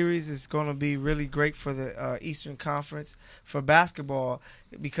Boston series is going to be really great for the Eastern Conference for basketball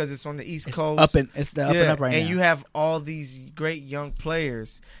because it's on the East It's Coast. it's the up and up right and now. you have all these great young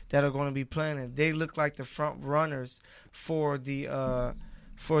players that are going to be playing, and they look like the front runners for the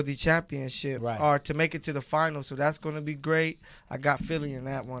championship Right. or to make it to the final. So that's going to be great. I got Philly in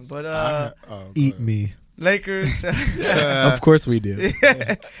that one, but Eat me. Lakers. of course we do.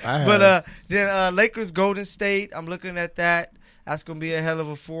 But then Lakers Golden State. I'm looking at that. That's going to be a hell of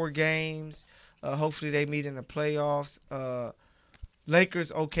a 4 games. Hopefully they meet in the playoffs.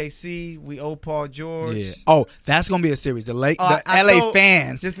 Lakers OKC. We owe Paul George. Yeah. Oh, that's gonna be a series. The I LA told-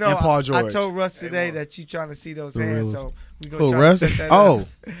 fans Just and know Paul George. I told Russ today that you trying to see those The hands, realest. so we gonna Who, try Russ? to set that Oh. up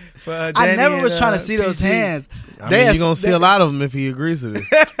for, I Danny never and, was trying to see those PG. hands. I mean, you're gonna see a lot of them if he agrees to this.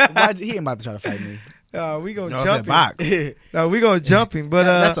 He ain't about to try to fight me. We gonna No, it's jump that box. him. No, we gonna jump him. But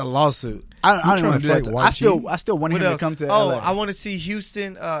that's a lawsuit. I don't trying want to to do fight that. YG? I still want him what to else? come to Oh, LA. I want to see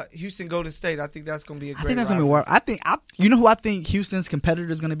Houston. Houston Golden State. I think that's gonna be a great. I think that's gonna be rivalry. war. You know who I think Houston's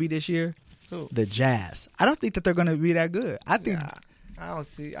competitor is gonna be this year? Who? The Jazz. I don't think that they're gonna be that good. I think I don't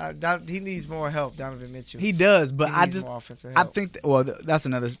see. He needs more help, Donovan Mitchell. he does, but He I needs just more offensive I help. think that's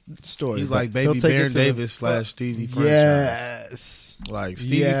another story. He's but- like they'll baby take it Baron to the- Davis / Stevie franchise. yes. Like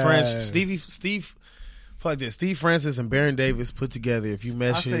Stevie Yes. Steve like this. Steve Francis and Baron Davis put together. If you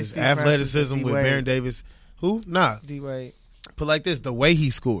mesh I say his Steve Francis athleticism and with D-Wade. Baron Davis, who? Nah. D-Wade. But like this, the way he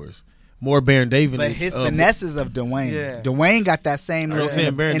scores, more Baron Davis. But his finesses of Dwayne. Yeah. Dwayne got that same. Are you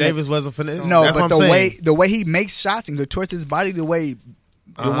saying Baron Davis wasn't finesse? No, That's but what I'm saying. the way he makes shots and contorts his body, the way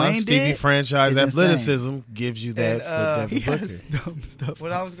Dwayne Stevie did. franchise is athleticism gives you that And, for He Devin has Booker. dumb stuff.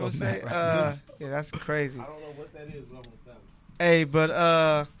 What I was gonna So say. mad right now. Yeah, that's crazy. I don't know what that is, but I'm with that one. Hey,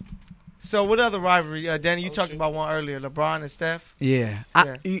 but so what other rivalry? Danny, you Oh, talked shit. about one earlier. LeBron and Steph. Yeah,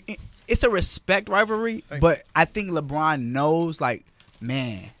 Yeah. It's a respect rivalry, Thank but I think LeBron knows, like,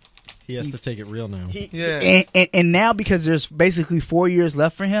 man, He has to take it real now. Yeah. and now because there's basically 4 years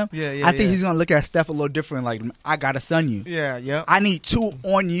left for him, Yeah, I think yeah. he's gonna look at Steph a little different. Like, I gotta son you. Yeah. I need 2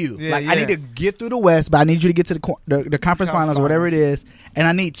 on you. Yeah, like, yeah. I need to get through the West, but I need you to get to the conference finals, or whatever it is, and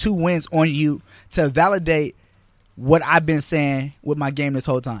I need 2 wins on you to validate what I've been saying with my game this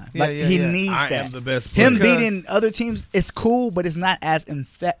whole time. Yeah, Like, yeah, he yeah. needs I that. am the best player. Him Because- beating other teams is cool, but it's not as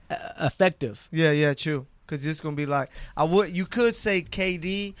effective. Yeah, true. Because it's gonna be like you could say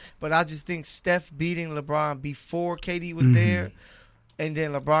KD, but I just think Steph beating LeBron before KD was there, and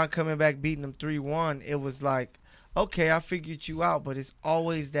then LeBron coming back beating him 3-1. It was like, okay, I figured you out, but it's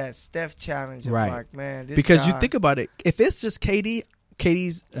always that Steph challenge of Right. like, man, this Because you guy- think about it, if it's just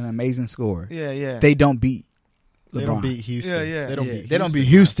KD's an amazing scorer. yeah, They don't beat LeBron. They don't beat Houston. Yeah, yeah. They don't Yeah, beat they don't beat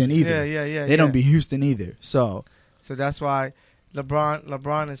Houston. Houston either. yeah. They don't beat Houston either. So So that's why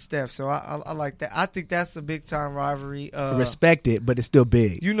LeBron and Steph. So I like that. I think that's a big time rivalry. respect it, but it's still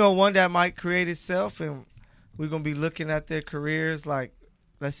big. You know, one that might create itself, and we're gonna be looking at their careers. Like,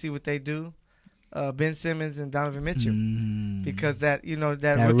 let's see what they do. Ben Simmons and Donovan Mitchell, because that That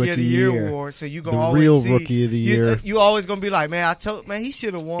rookie of the rookie year year. award. So you The gonna always real see, rookie of the year. You always gonna be like, man, he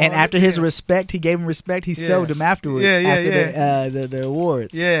should have won. And after his Yeah. respect, he gave him respect. He Yeah. sold him afterwards. Yeah, after the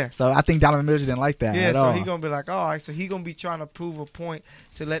awards. Yeah. So I think Donovan Mitchell didn't like that Yeah, at so all. he gonna be like, all right. So he gonna be trying to prove a point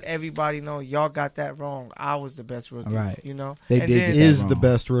to let everybody know y'all got that wrong. I was the best rookie. Right. You know. They and did then get that Is the wrong.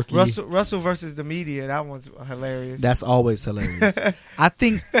 best rookie. Russell versus the media. That one's hilarious. That's always hilarious. I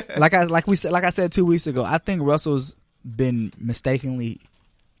think, like I said 2 weeks ago, I think Russell's been mistakenly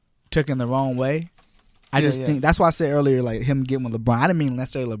taken the wrong way. I just think that's why I said earlier, like him getting with LeBron. I didn't mean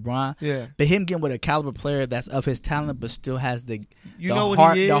necessarily LeBron, yeah. but him getting with a caliber player that's of his talent, but still has the What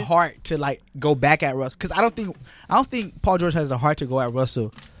heart, he is? the heart to like go back at Russell. Because I don't think Paul George has the heart to go at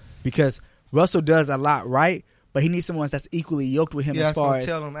Russell, because Russell does a lot right, but he needs someone that's equally yoked with him Yeah, as that's far gonna as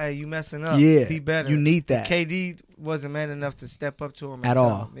tell him, hey, you messing up. Yeah, Be better. you need that. KD wasn't man enough to step up to him and at tell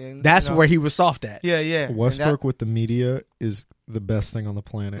all. him. And, That's you know, where he was soft at. Yeah. And Westbrook with the media is the best thing on the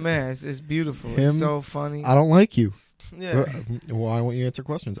planet. that- man, it's beautiful. Him, It's so funny. I don't like you. Yeah. Why won't you answer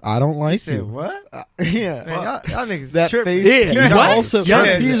questions? I don't He like said, you. what? Yeah. Man, y'all niggas That tripping. face. Yeah, He's what? also.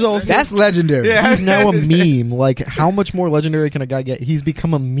 Yeah. He's also. That's legendary. Yeah. He's now a meme. Like, how much more legendary can a guy get? He's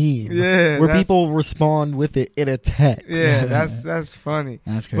become a meme. Yeah, where that's- people respond with it in a text. Yeah, that's funny.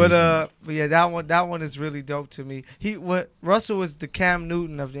 That's crazy. But yeah, that one is really dope to me. Russell was the Cam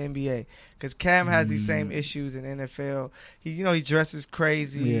Newton of the NBA, because Cam has these same issues in NFL. He dresses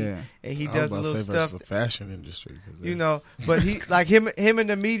crazy. Yeah. And he I was does about to little say stuff. versus the fashion industry. 'cause But he like him in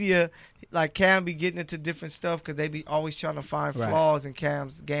the media, like Cam be getting into different stuff because they be always trying to find Right. flaws in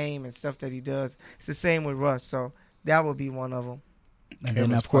Cam's game and stuff that he does. It's the same with Russ, so that would be one of them. And Cam then,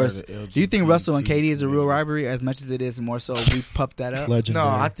 was of part course, of the do you think Russell and LGBT KD is a real community. rivalry as much as it is more so we pumped that up? Legendary.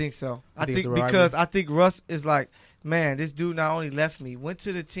 No, I think so. I think it's think a because rivalry? I think Russ is like, man, this dude not only left me, went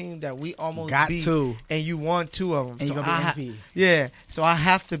to the team that we almost Got beat, to. and you won 2 of them. And so you're going to I be MVP. yeah, so I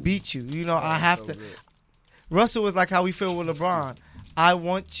have to beat you. I have to. Russell was like how we feel with LeBron. I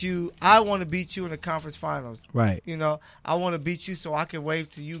want to beat you in the conference finals. Right. I want to beat you so I can wave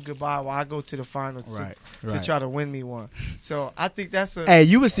to you goodbye while I go to the finals to try to win me one. So I think that's a Hey,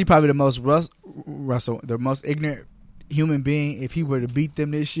 you would see probably the most Russell, the most ignorant human being if he were to beat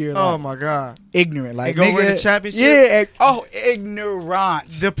them this year. oh Like, my god. ignorant, like And go win nigga, the championship? Yeah. Ignorant.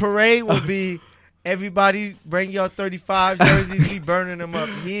 The parade will be everybody bring your 35 jerseys. We burning them up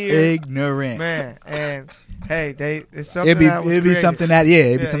here, Ignorant. man. And hey, it's something It'd be that was something that created.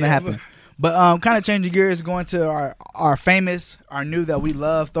 it'd be Yeah, something that yeah. happened. But kind of changing gears, going to our famous, our new that we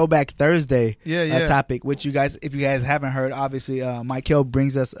love, Throwback Thursday topic, which you guys, if you guys haven't heard, obviously Mike Hill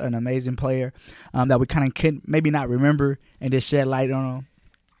brings us an amazing player that we kind of could maybe not remember and just shed light on him.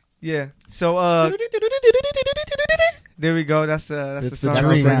 Yeah. So there we go. That's the song.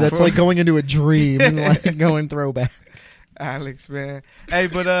 dream. That's like going into a dream and like going throwback. Alex, man. Hey,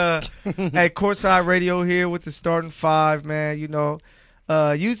 but hey, Courtside Radio here with the starting five, man. You know,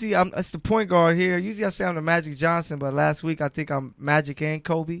 usually it's the point guard here. Usually I say I'm the Magic Johnson, but last week I think I'm Magic and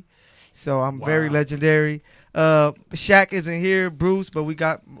Kobe. So I'm very legendary. Shaq isn't here, Bruce, but we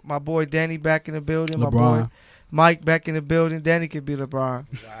got my boy Danny back in the building. LeBron. My boy Mike back in the building. Danny could be LeBron. Wow.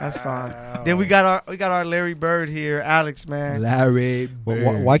 That's fine. Then we got our Larry Bird here, Alex, man. Larry But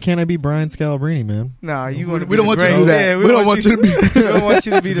why can't I be Brian Scalabrine, man? Nah, you want to we don't want you to do that. Yeah, we don't want you to be. we don't want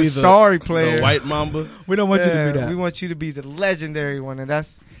you to be the sorry player. The white mamba. We don't want you to be that. We want you to be the legendary one, and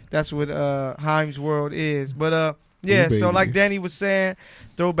that's what Haim's World is. But yeah, so like Danny was saying,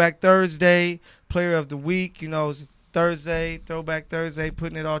 Throwback Thursday, Player of the Week. You know, it's Thursday, Throwback Thursday,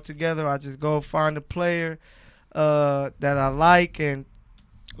 putting it all together. I just go find a player that I like and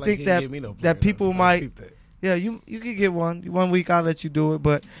think that people might. Yeah, you can get one. 1 week I'll let you do it,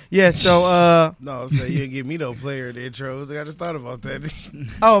 but yeah. So no, I'm saying you didn't give me no player in the intros. I got to start about that.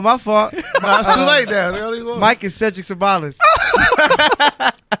 oh, my fault. No, it's too late now. Mike is Cedric Sabalas.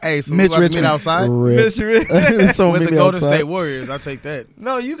 Hey, so Mitch we about to Richmond. meet outside Mitch Richmond. So with the maybe Golden outside. State Warriors. I'll take that.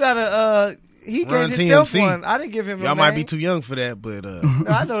 No, you gotta. He Run gave himself TMC. one. I didn't give him. Y'all a might name. be too young for that, but No,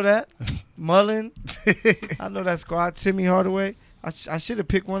 I know that. Mullen. I know that squad. Timmy Hardaway. I should have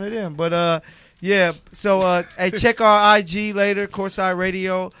picked one of them. But yeah. So hey, check our IG later, Courtside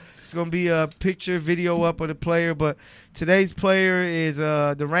Radio. It's gonna be a picture, video up of the player. But today's player is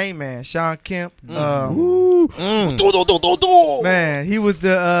the Rain Man, Sean Kemp. Man, he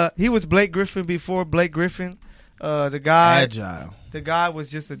was Blake Griffin before Blake Griffin. The guy. agile. The guy was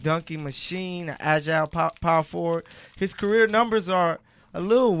just a dunking machine, an agile power forward. His career numbers are a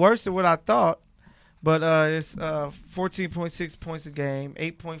little worse than what I thought, but it's 14.6 points a game,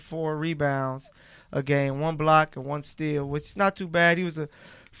 8.4 rebounds a game, 1 block and 1 steal, which is not too bad. He was a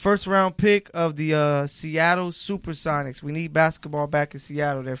first-round pick of the Seattle Supersonics. We need basketball back in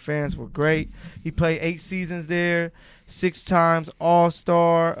Seattle. Their fans were great. He played 8 seasons there. 6 times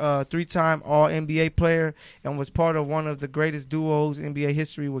All-Star, 3-time All-NBA player, and was part of one of the greatest duos in NBA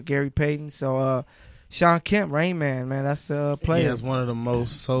history with Gary Payton. So, Sean Kemp, Rain Man, that's the player. He has one of the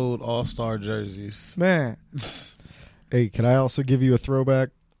most sold All-Star jerseys. Man, Hey, can I also give you a throwback?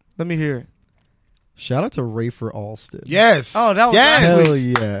 let me hear it. Shout out to Rafer Alston. Yes. Oh, that was yes. last Hell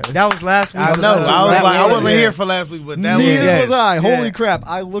week. yeah. That was last week. I know. I wasn't Yeah. here for last week, but that Neither was was I. Yeah. Holy crap!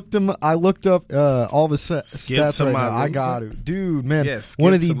 I looked up all the Skip stats to right my now. I list. got it, dude. Man, Yeah, skip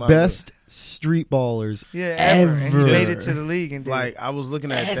one of to the my best street ballers. Yeah, ever. And he Ever. made it to the league. And did. like I was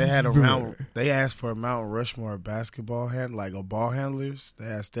looking at. They had a Mount. They asked for a Mount Rushmore basketball hand, like a ball handlers. They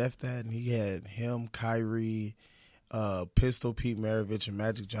asked Steph that, and he had him, Kyrie, Pistol Pete Maravich, and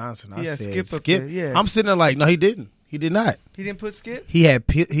Magic Johnson. I Yeah, said Skip Skip. up there, yes. I'm sitting there like, no, he didn't. He did not. He didn't put Skip? He had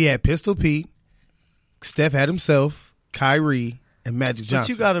Pistol Pete. Steph had himself, Kyrie, and Magic Johnson. But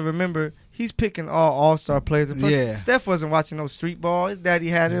you got to remember, he's picking all All-Star players. And plus, Yeah. Steph wasn't watching no street ball. His daddy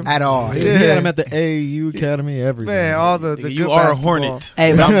had him. At all. He Yeah. had him at the AAU Academy. Everything. Man, all the Nigga, good you are a basketball. Hornet. Hey,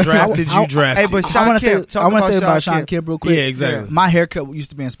 When but I'm drafted, you drafted. Hey, but I Sean want to say Kemp, talk I want to say about about Sean Sean Kemp real quick. Yeah, exactly. My haircut used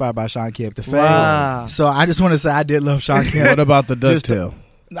to be inspired by Sean Kemp. The fade. Wow. So I just want to say I did love Sean Kemp. What about the Just- ducktail?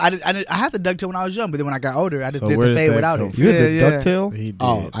 I had the ducktail when I was young, but then when I got older, I just So did where the did fade that without come it. from? You had the Yeah, yeah. ducktail. He did.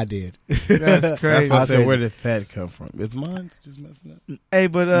 Oh, I did. That's That's crazy. why I said, crazy. where did that come from? Is mine just messing up? Hey,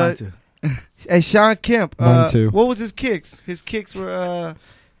 but Mine too. hey, Sean Kemp. Mine too. What was his kicks? His kicks were.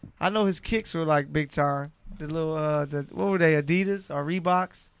 I know his kicks were like big time. The little. What were they? Adidas or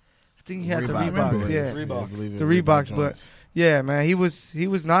Reeboks? I think he had the Reeboks. Yeah. I believe it. The Reeboks, but- joints. Yeah, man, he was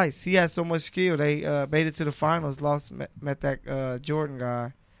nice. He had so much skill. They made it to the finals. Met that Jordan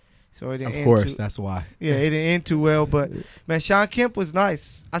guy. So it didn't Of end course, too, that's why. yeah, it didn't end too well. But man, Sean Kemp was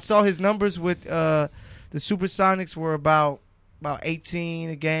nice. I saw his numbers with the Supersonics were about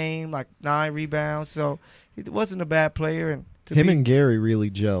 18 a game, like 9 rebounds. So he wasn't a bad player. And to Him be- and Gary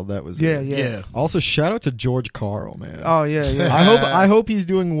really gelled. That was yeah, it. yeah. Also, shout out to George Carl, man. Oh yeah, yeah. I hope he's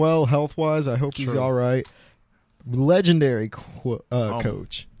doing well health wise. I hope he's True. all right. Legendary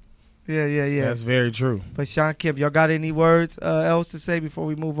coach. yeah. That's very true. But Sean Kemp, y'all got any words else to say before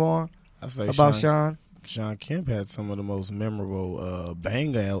we move on I say about Sean? Sean Kemp had some of the most memorable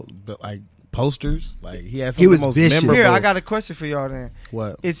bang out, but like posters. Like he had some He of was the most vicious. memorable. Here, I got a question for y'all. Then,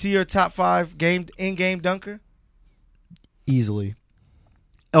 what? is he your top 5 in-game dunker? Easily.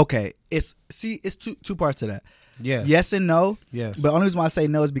 Okay, it's two parts to that. Yes and no. Yes. But the only reason why I say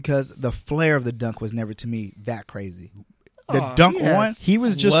no is because the flair of the dunk was never to me that crazy. The Oh, dunk yes. on, He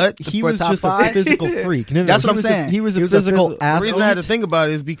was just What? he For was top just a five? physical freak. No, That's he what I'm was saying. He was a He was a physical physical- The athlete. reason I had to think about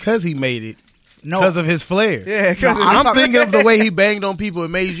it is because he made it. no, Because of his flair. Yeah, because I'm thinking of the way he banged on people. He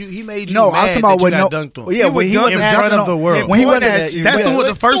made you no, mad I'm talking about that when you no, got dunked on. yeah, when he would wasn't dunk in front dunking of the on- world. When he Point wasn't, at you. That's Yeah.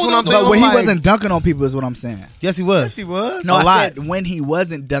 the first one I'm thinking. but when he like, wasn't dunking on people is what I'm saying. yes, he was. Yes, he was. No, A I lot. said when he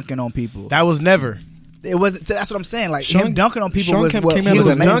wasn't dunking on people. That was never. It wasn't. That's what I'm saying. Like Sean- him dunking on people Sean was Kemp what came he out He as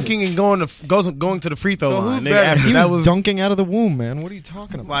was amazing. dunking and going to the free throw So line. who's Nigga, better? after He that was dunking out of the womb, man. What are you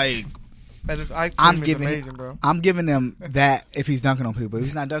talking about? like That is, ice cream I'm is giving amazing, bro. I'm giving him that if he's dunking on people. If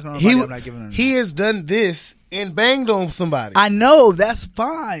he's not dunking on he nobody, I'm not giving him. he has done this and banged on somebody. I know that's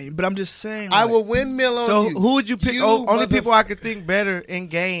fine, but I'm just saying. I like, will windmill on So you. who would you pick? You Only motherf- people I could think better in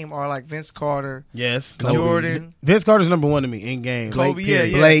game are like Vince Carter, Yes, Jordan. Vince Carter's number one to me in game. Kobe, Blake, yeah,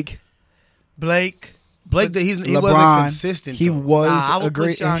 period. yeah. Blake. Blake. Blake, he LeBron. wasn't consistent. He though. was Nah, I would a great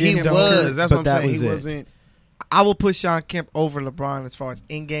put Sean He in-game Kemp dunker, was. That's but what I'm that saying. was He it. wasn't. I will put Sean Kemp over LeBron as far as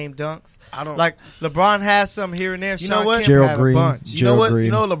in-game dunks. I don't Like LeBron has some here and there. You Sean know what? Kemp Gerald had Green. a bunch. You know what? Green.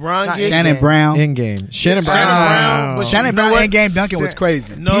 You know what LeBron Not gets. Shannon game. Brown. in game. Shannon Shannon Brown. Brown, but Shannon you know Brown what? in game dunking was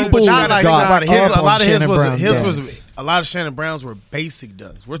crazy. No, People but not like got about his. up A lot on of his Shannon was Brown his dunks. was a lot of Shannon Brown's were basic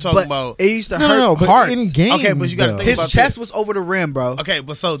dunks. We're talking But about. it used to hurt No, but hearts. in game. Okay, but you gotta though. think His about chest this. was over the rim, bro. Okay,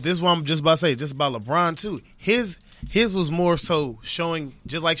 but so this is what I'm just about to say, just about LeBron too. His was more so showing,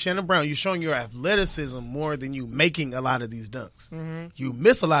 just like Shannon Brown, you're showing your athleticism more than you making a lot of these dunks. You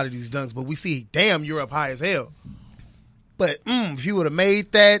miss a lot of these dunks, but we see, damn, you're up high as hell. But if you would have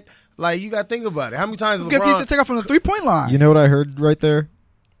made that, like, you got to think about it. How many times Because he used to LeBron? take off from the 3-point line. You know what I heard right there?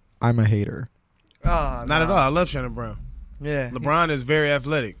 I'm a hater. Ah, Not at all. I love Shannon Brown. Yeah, LeBron is very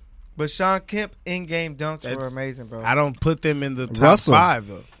athletic. but Sean Kemp in-game dunks were That's- amazing, bro. I don't put them in the top Russell. 5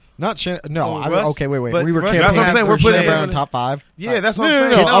 though. Not Shannon. No, Oh, I Russ- okay, wait. but We were Russ- campaigning That's what I'm saying, for we're putting Shannon him Brown in the- top 5. Yeah, that's what No, I'm no,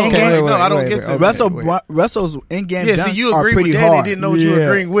 saying. no, His okay, in-game- wait, no, I don't wait, get wait, that. okay. Russell's in-game Yeah, dunks see, you are agree pretty with Danny, hard. didn't know what you were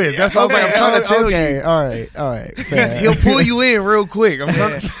agreeing with. That's what I was like, I'm trying to tell okay, you. all right. fair. He'll pull you in real quick. I'm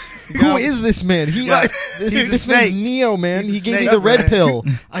trying to, Who is this man? He's a This man's snake. Neo, man. He's a He gave me snake. the red That's pill.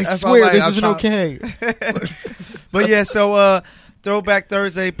 I That's swear why this I'm isn't trying- okay. But yeah, so Throwback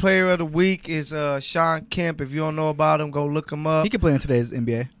Thursday Player of the Week is Sean Kemp. If you don't know about him, go look him up. He could play in today's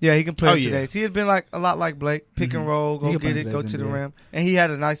NBA. Yeah, he can play Oh, today. yeah. He had been like a lot like Blake, pick and roll, He go can play get it, go today's to the NBA. rim, and he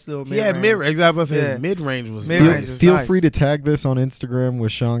had a nice little mid. yeah, mid-range. Exactly. Yeah. His mid-range was Mid-range nice. is Feel nice. free to tag this on Instagram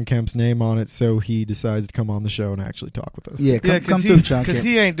with Sean Kemp's name on it, so he decides to come on the show and actually talk with us. Yeah, come because through, Sean because Kemp.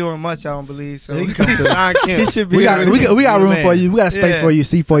 he ain't doing much, I don't believe. So He can come through. Sean Kemp. he should be. We got room Man. for you. We got a space Yeah. for you,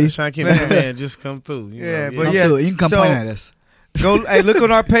 seat for you. Sean Kemp, man, just come through. You Yeah, know, but Come yeah, through. You can come so- point at us. Go, hey, look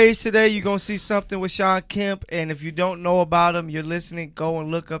on our page today. You're gonna see something with Sean Kemp, and if you don't know about him, you're listening. Go and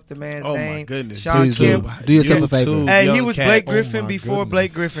look up the man's Oh name. my goodness. Sean Please do. Kemp. Do yourself a favor. YouTube, Hey, he Young was Cat. Blake Oh Griffin my before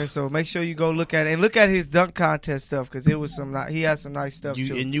Blake goodness. Griffin, so make sure you go look at it and look at his dunk contest stuff because it was some. He had some nice stuff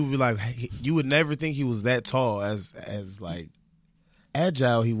too. And you would be like, you would never think he was that tall as like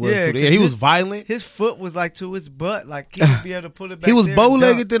agile he was. Yeah, through the 'cause air. He was his- violent. His foot was like to his butt, like he would be able to pull it back. He was there and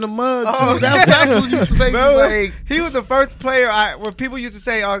bow-legged dunk. in the mug too. Oh, That's what used to make me Bro, like. he was the first player when people used to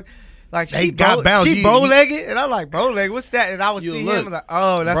say, like They she got bounced. she You- bow-legged, and I'm like bow-legged. What's that? And I would You see look, him like,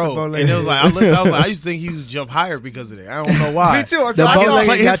 oh, that's Bro, a bow-legged. and it was like I was like, I used to think he would jump higher because of that. I don't know why. Me too. The So I bow thought-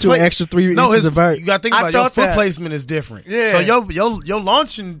 leg got you an extra 3 No, inches his of vert. you got to think I about it. Your thought foot that. placement is different. Yeah. So your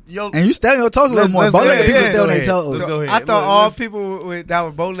launching your And you stay on your toes a little more. Bow legged people stay on their toes. Let's go ahead. I thought Look, all let's- people that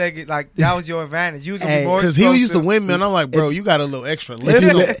were bow-legged, like that was your advantage. You was Hey, more because he used to explosive. win, man. I'm like, bro, you got a little extra If lift.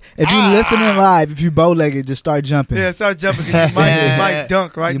 you listening live, if you bow legged, just start jumping. Yeah, start jumping. 'Cause you might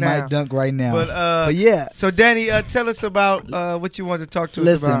dunk right you now. might dunk right now. But yeah, so Danny, tell us about what you wanted to talk to us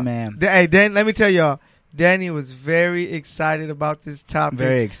Listen, about. man. Hey, Dan, let me tell y'all, Danny was very excited about this topic.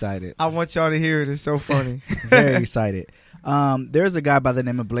 very excited. I want y'all to hear it. It's so funny. Very excited. There's a guy by the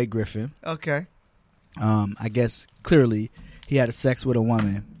name of Blake Griffin. Okay. I guess clearly he had sex with a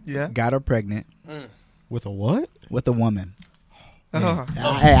woman, Yeah. got her pregnant With a what? with a woman. Uh-huh.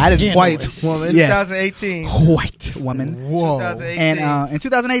 Hey, I didn't White woman. Yes. 2018. White woman. Whoa. 2018. And in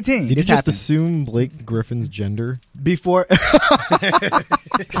 2018, Did you this just happened. assume Blake Griffin's gender? Before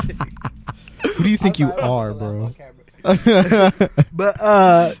Who do you think you are, bro? but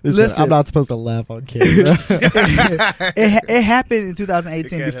listen, I'm not supposed to laugh on camera. it happened in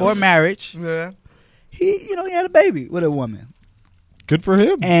 2018 can't before help it. marriage. Yeah. He had a baby with a woman, Good for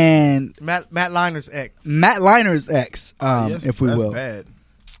him. and Matt Liner's ex. Matt Liner's ex, Yes, if we that's will. bad.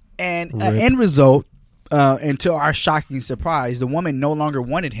 And Rip. end result, and to our shocking surprise, the woman no longer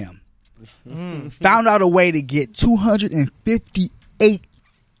wanted him. Found out a way to get $258,000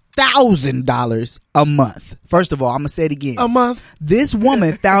 $258,000 a month. First of all, I'm gonna say it again. A month. This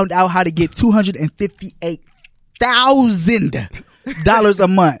woman found out how to get $258,000 a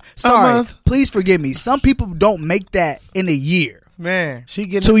month. Sorry, month. please forgive me. Some people don't make that in a year. Man, She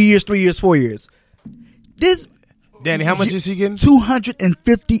getting 2 years, 3 years, 4 years. This Danny, how much is she getting?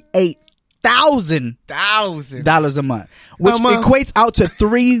 $258,000 a month, which A month. equates out to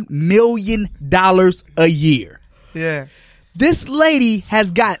 $3 million a year. yeah. This lady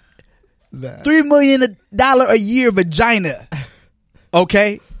has got $3 million a year vagina.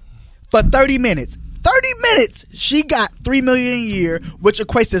 Okay, for 30 minutes. 30 minutes, she got $3 million a year, which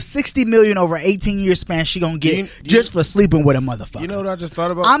equates to $60 million over an 18-year span. She gonna get just for sleeping with a motherfucker. You know what I just thought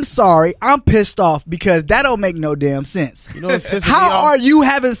about? I'm sorry, I'm pissed off because that don't make no damn sense. You know what's pissing me How off? are you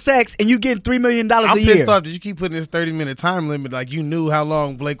having sex and you getting $3 million a I'm year? pissed off that you keep putting this 30-minute time limit like you knew how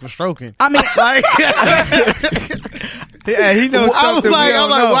long Blake was stroking. I mean, Like, Yeah, he knows I was something.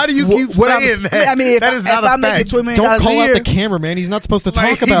 like, why do you keep what I'm- saying that? I mean, that is not if a I make fact. it $2 million Don't a call year, out the camera, man. He's not supposed to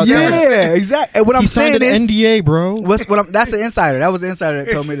Like, talk about that. yeah, exactly. And what He I'm signed saying an is, NDA, bro. that's an insider. That was an insider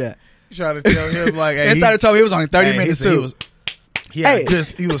that told me that. You trying to tell him like, hey, Insider told me it was only 30 hey, minutes he said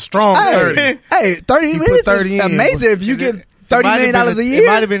too. he was strong. 30. Hey, 30 He put minutes 30 is in. amazing if you get $30 million a It year.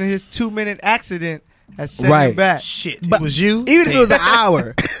 might have been his 2-minute accident that set Right. him back. Shit, But it was you. Even if it was an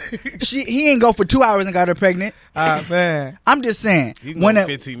hour, he ain't go for 2 hours and got her pregnant. Man. I'm just saying, You can when go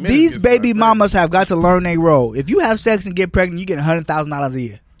 15 minutes, these get baby started mamas have got to learn their role. If you have sex and get pregnant, you get $100,000 a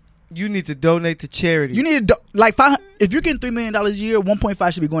year. You need to donate to charity. You need to like if you're getting $3 million a year,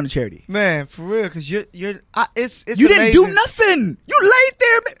 1.5 should be going to charity. Man, for real, because it's You didn't do amazing. nothing. You laid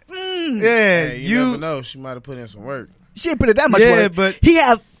there. Yeah, Hey, you never know. She might have put in some work. She didn't put it that much Yeah, work. but he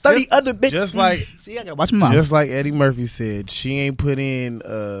have 30 just- other bitches. Just like See, I gotta watch my mouth. Just like Eddie Murphy said, she ain't put in.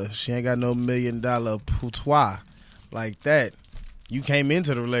 She ain't got no $1 million patois like that. You came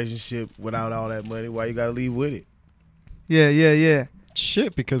into the relationship without all that money. Why you gotta leave with it? yeah.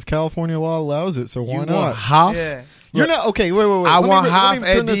 Shit, because California law allows it, so why You not? want half? Yeah. You're not okay. Wait. I want let half, me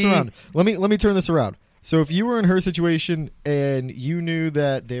turn this Eddie. around. Let me turn this around. So if you were in her situation and you knew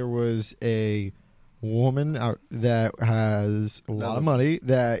that there was a woman out that has a lot of money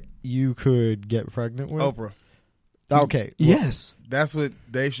that you could get pregnant with, Oprah. okay, yes. That's what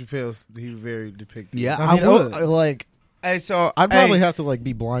Dave Chappelle. He very depicted. Yeah, I mean, I would. like Hey, so I'd probably hey, have to like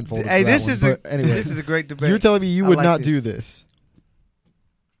be blindfolded. Hey, for that this one, is a but anyway. this is a great debate. You're telling me you I would like not this. do this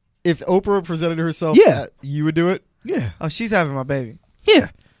if Oprah presented herself? Yeah. You would do it. Yeah. Oh, she's having my baby, Yeah.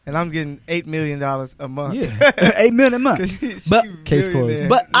 and I'm getting $8 million a month. Yeah. $8 million a month. But- Case closed.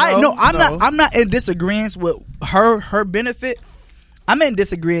 But I'm No. not in disagreement with her benefit. I'm in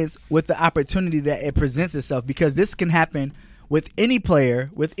disagreement with the opportunity that it presents itself, because this can happen with any player,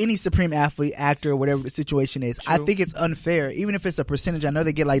 with any supreme athlete, actor, whatever the situation is. I True. think it's unfair, even if it's a percentage. I know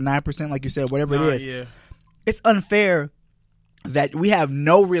they get like 9%, like you said, whatever Nah, it is. yeah. It's unfair that we have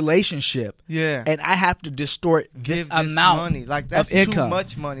no relationship Yeah. and I have to distort this Give amount money. Like that's of income. too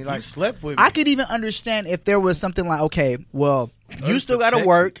much money. You Like slept with me. I could even understand if there was something like, okay, well, you Earth still got to protected.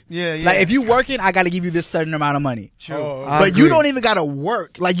 work. yeah. Like if you working, I got to give you this certain amount of money. True. Oh, I But agree. you don't even got to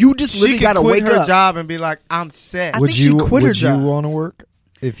work. Like you just She literally got can to quit wake her up. job and be like, I'm set. I Would think she you quit her would job. you want to work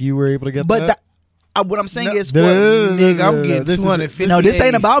if you were able to get But that? what I'm saying No, is, Nigga, I'm getting This is- 250. no, this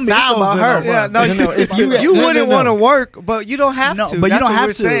ain't about me. This is about her. Yeah, no, If you you no, wouldn't no. want to work, but you don't have No, to. but you That's don't what have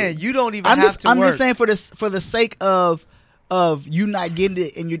we're to. saying. You don't even I'm have just to I'm work. just saying for the sake of you not getting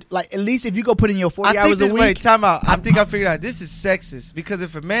it, and you like at least if you go put in your 40 I think hours a this, week. wait, time out. I think I figured out this is sexist because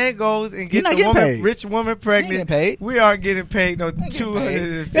if a man goes and You're gets not a getting woman, paid. rich woman You ain't pregnant, getting paid. we aren't getting paid no getting paid. You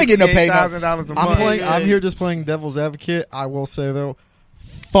ain't getting no paid, no. $258,000 a I'm month. playing. I'm here just playing devil's advocate. I will say though,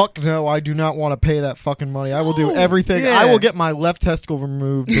 fuck no, I do not want to pay that fucking money. I will do everything. Yeah. I will get my left testicle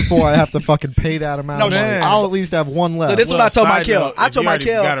removed before I have to fucking pay that amount. No, of money. man. I'll at least have one left. So this is what I told side Michael. note, I if told you already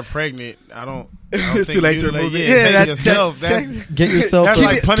Michael. got her pregnant. I don't It's think too late to you remove it. Yeah, take that's yourself. That's Get yourself. that's Keep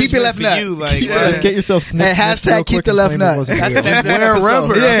like it- keep punishment your left for nut. you. Like Keep it- yeah. Just get yourself snipped. Hey, snipped real hashtag keep quick the and left claim it nut. wasn't That's real. the next Wear a episode.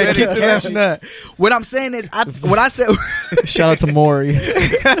 rubber. Yeah, I'm keep ready. the left nut. What I'm saying is, what I said, Shout out to Maury.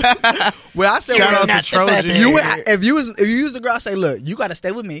 what I said, Shout was, out to Trojan. you would, if you use the girl, I say, look, you got to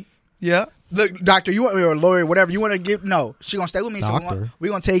stay with me. Yeah. Look, doctor, you want me or a lawyer, whatever you want to give? No, she gonna stay with me. Doctor. So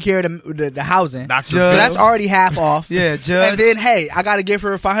we're gonna take care of the housing. Dr. So Judge. that's already half off. Yeah, judge. And then hey, I gotta give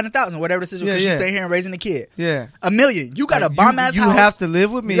her $500,000, whatever the situation. Yeah, She's yeah. staying here and raising the kid. Yeah. $1 million. You got a Like, bomb ass you house. have to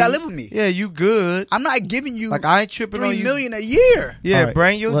live with me. You gotta live with me. Yeah, you good. I'm not giving you Like I ain't tripping on $3 you. million a year. Yeah, All right,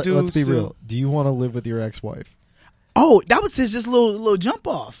 bring your dudes. Let's be to- real. Do you want to live with your ex-wife? Oh, that was his just little jump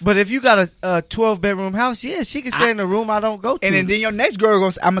off. But if you got a 12-bedroom house, yeah, she can stay in the room I don't go to. And then your next girl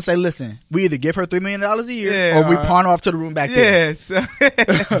goes, I'm gonna say, listen, we either give her $3 million a year, Yeah, or we all right. pawn her off to the room back there. Yes.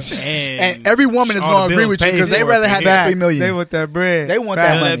 And every woman is all gonna the agree bills with you paid because they for rather it. have that $3 million. They want that bread. They want Facts.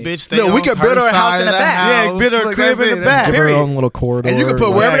 that Tell money. that bitch stay Look, we on could build her a house in the back. Yeah, build her a Like crib I in the said, back. Give her Period. her own little corridor. And you can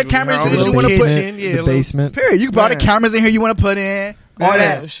put wherever the Exactly. cameras Her in own that you want to little put. kitchen. Yeah, the basement. Period. You can put all the Yeah. cameras in here you want to put in. All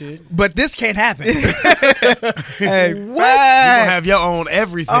Yeah. that. Shit. But this can't happen. Hey, You gonna have your own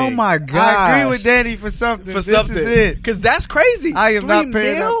everything. Oh my god! I agree with Danny for something. For This something. is it. Because that's crazy. I am not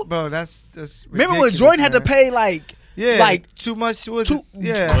paying $3 up, bro. That's Remember when ridiculous, Jordan had to man. pay like like too much? Was two it?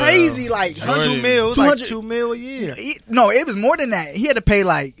 Yeah, crazy like Jordan. 2 mil, like 200 $2 mil a year. No, it was more than that. He had to pay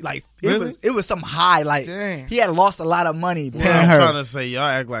like Really? it was some high like Dang. he had lost a lot of money Well, paying I'm her. trying to say y'all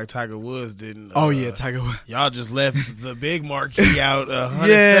act like Tiger Woods didn't. Oh yeah, Tiger Woods. Y'all just left the big marquee out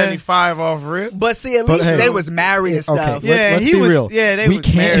 175 off rip. But see, at But least hey, they was married and stuff. Okay, Yeah, let's he be was- real. yeah, they we was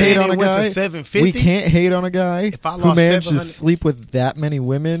can't married. hate And on it a went to guy. 750. We can't hate on a guy If I who lost managed to 700 sleep with that many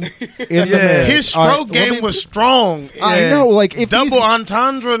women. In the Yeah. marriage. His All right, stroke let game me- was strong. I Yeah. know, like if Double he's,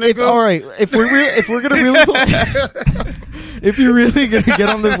 entendre, nigga. if all right, if we're gonna really, if you're really gonna get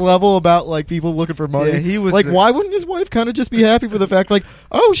on this level about like people looking for money, Yeah, he was like, a- why wouldn't his wife kind of just be happy for the fact, like,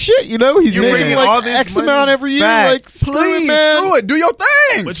 oh shit, you know, he's You're making bringing like all this X money amount every year, back. like, screw Please, it, man. screw it. Do your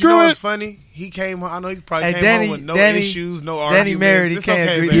thing. But Screw you know it. what's funny? He came home. I know he probably Hey, came Danny- home with no Danny- issues, no Danny arguments. married, he It's can't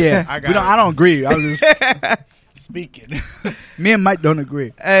okay, agree. man. Yeah, I got we don't, it. I don't agree. I was just speaking. Me and Mike don't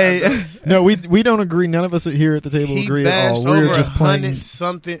agree. Hey, No, we don't agree. None of us here at the table He agree at bashed all. We're over just playing. 100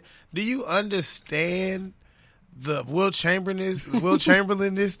 something. Do you understand the Will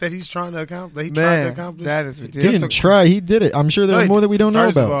Chamberlain-ness that he's trying to accomplish? That he tried to man, accomplish. that is He ridiculous. didn't try. He did it. I'm sure there's more that we don't know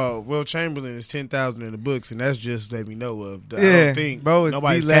First about. of all, Will Chamberlain is 10,000 in the books, and that's just let me know of. I Yeah, don't think bro, it's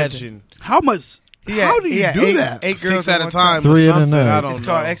nobody's the legend. catching How much? How do you do that? 8 6 girls at a one time. 3 or in a something. night. I don't It's know.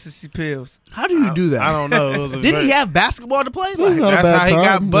 called ecstasy pills. How do you do that? I don't know. It was a Didn't very- he have basketball to play? Like, Not a That's bad how he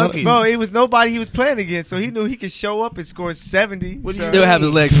got time. buckets. Bro, it was nobody he was playing against, so he knew he could show up and score 70. What do you so- still have his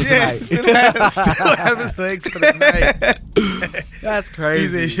legs for Yeah, tonight. still have his legs for the night. That's He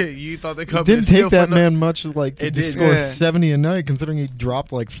crazy. said, "Shit, you thought they It come didn't to steal take that for no-" man much like to It just did, score yeah. 70 a night, considering he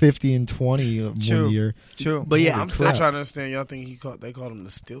dropped like 50 and 20 True. one year. True. But yeah, I'm still crap. trying to understand. Y'all think they called him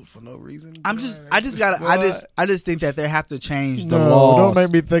the stilt for no reason? I just think that they have to change the No, laws. don't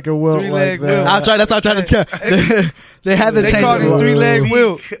make me think of Wilt like Three-leg that. Wilt. That's what I'm trying to tell. They had to They change called the him law. 3-leg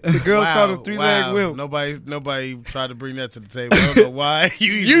Wilt. The girls Wow, called him 3-leg wow. Wilt. Nobody tried to bring that to the table. I don't know why.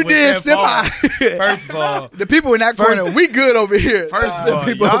 You You went did, that far. Semi. First of all, The people in that corner, we good over here. First of The all,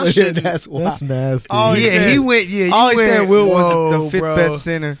 people y'all over here, shouldn't- that's why. That's nasty. Oh, he yeah, said- he went. Yeah, you I always went. said Wilt was Whoa, the fifth bro. best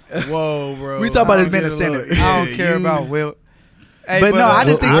center. Whoa, bro. We talk about I his being don't a get center. look. I don't care you- about Wilt. Hey, But no, I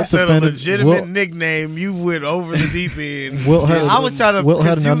just think I Wilt said a defended- legitimate Wilt- nickname. You went over the deep end. Wilt had, I was trying to. Wilt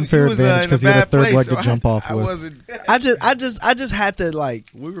had an because unfair you was, advantage in because he had a bad third place, leg so to jump off I with. wasn't. I just had to like.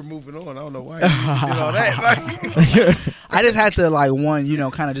 We were moving on. I don't know why you did all that. Like, I just had to like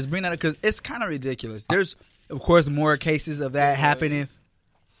kind of just bring that up because it's kind of ridiculous. There's of course more cases of that happening,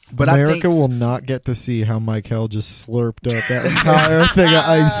 but America I think will not get to see how Michael just slurped up that entire thing of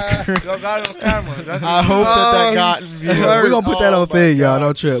ice cream. Y'all got it on camera. That's I what- hope that Oh, got he's viewed. we're gonna put that Oh on my thing, y'all. God.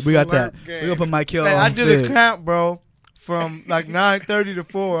 Don't trip. We got that. Slurp We're game. gonna put Mike Hill Man, on I did thing. a count, bro, from like 9:30 to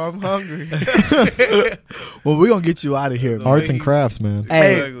 4. I'm hungry. Well, we're gonna get you out of here, man. Arts and crafts, man.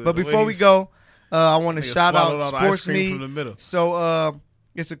 Hey, But before we go, I want to Nigga shout swallowed out all the ice Sports cream Me. from the middle. So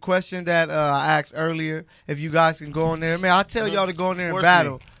it's a question that I asked earlier. If you guys can go in there, man, I'll tell y'all to go in there and Sports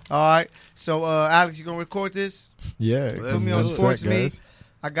battle. Me. All right. So Alex, you gonna record this? Yeah. Put me on that's Sports set, Me. guys.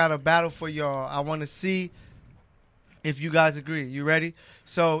 I got a battle for y'all. I want to see if you guys agree. You ready?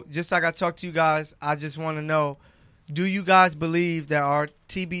 So just like I talked to you guys, I just want to know, do you guys believe that our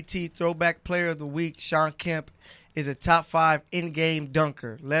TBT Throwback Player of the Week, Sean Kemp, is a top 5 in-game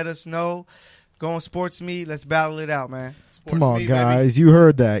dunker? Let us know. Go on Sports Me. Let's battle it out, man. Sports Come on, Me, baby. guys. You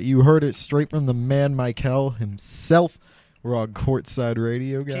heard that. You heard it straight from the man, Michael himself. We're on Courtside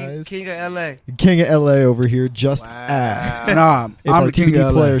Radio, guys. King of L.A. King of LA over here just Wow. asked Nah, if I'm our the king TBT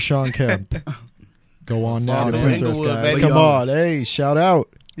of player LA. Sean Kemp. Go on now, Follow to him. answer us, Inglewood, guys. baby. Come on, hey, shout out.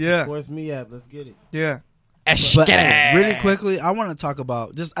 Yeah. Sports Me app. Let's get it. Yeah. But really quickly, I want to talk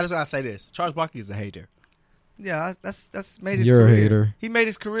about I just gotta say this. Charles Barkley is a hater. Yeah, that's made his You're a career. hater. He made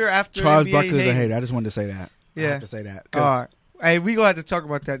his career after Charles NBA Barkley is a hated. hater. I just wanted to say that. I Yeah. have to say that. 'Cause, All right. Hey, we gonna have to talk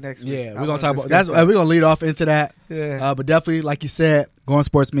about that next week. Yeah, I we're gonna wanna talk about discuss that's. that. We're gonna lead off into that. Yeah. But definitely, like you said, go on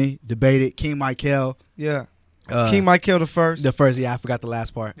Sports Me, debate it. King Michael, Yeah. King Michael the first. the first. Yeah, I forgot the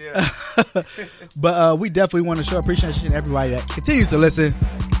last part. Yeah. But we definitely want to show appreciation to everybody that continues to listen.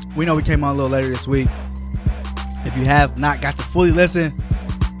 We know we came on a little later this week. If you have not got to fully listen,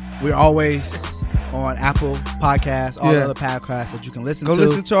 we're always on Apple Podcasts, all the other podcasts that you can listen Go to.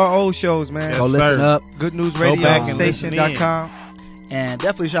 listen to our old shows, man. Yes, Go listen sir. up. Good News Go Radio back and listen Station.com. And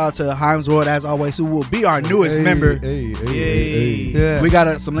definitely shout out to Himes World, as always, who will be our newest member. Yeah. We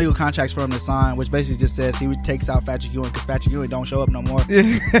got some legal contracts for him to sign, which basically just says he takes out Patrick Ewing because Patrick Ewing don't show up no more.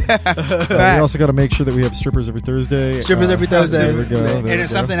 We also got to make sure that we have strippers every Thursday. Strippers every Thursday. There we go. And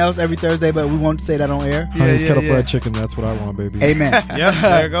it's something else every Thursday, but we won't say that on air. Honey's kettle yeah. fried chicken. That's what I want, baby. Amen. Yep,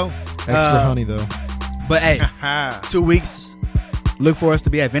 there you go. Extra honey though. But hey, 2 weeks. Look for us to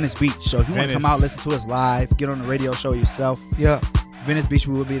be at Venice Beach. So if you want to Venice. come out, listen to us live, get on the radio show yourself. Yeah. Venice Beach,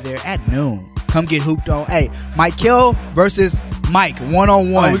 we will be there at noon. Come get hooped on. Hey, Mike Hill versus Mike,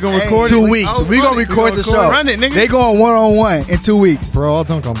 one-on-one. Oh, we gonna record 2 it? weeks. Oh, we run gonna it. record We the gonna show. run it, nigga. They going one-on-one in 2 weeks. Bro, I'll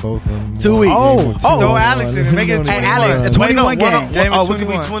dunk on both of them. 2 weeks. Oh, Oh. throw Alex in and make it Hey, 21. Alex, a 21 game. Game Oh, of we could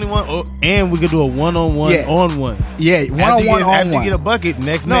be 21. 21, and we could do a one-on-one Yeah. on one. Yeah, one-on-one After on you one. get a bucket,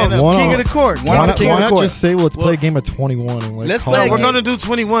 next No, man up. One King on- of the Court. One Why on not, the king why of the not court. just say, let's play Well- a game of 21 and like Let's call play it a We're game. gonna do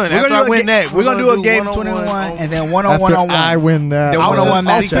 21. We're After gonna I do win that, we're gonna do a game one-on-one 21 on- and then one-on-one After on one. I win that. The I'll one-on-one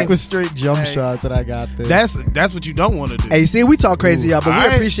I'll matchup. stick with straight jump Hey. shots and I got this. That's what you don't want to do. Hey, see, we talk crazy, y'all, but we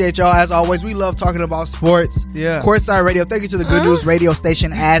Alright. appreciate y'all as always. We love talking about sports. Yeah. Courtside Radio. Thank you to the Good News Radio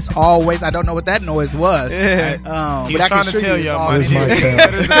Station as always. I don't know what that noise was. Yeah. He But was I can trying to assure tell you it's y'all, all my in Here's my here.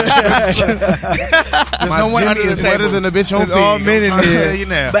 cat. There's My no one Jimmy under the is wetter tables. than a bitch on It's feed. all men in I'm trying to here. tell you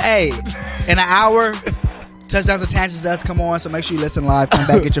now. But hey, in an hour, Touchdowns and Tangents does come on, so make sure you listen live. Come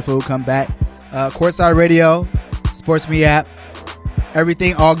back, get your food, come back. Courtside Radio, Sports Me app,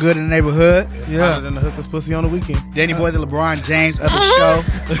 everything all good in the neighborhood. Hotter than the hooker's pussy on the weekend. Danny Boy, the LeBron James of the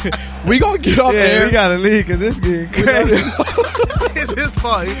show. We gonna get off Yeah, there. we gotta leave because this getting crazy. It's his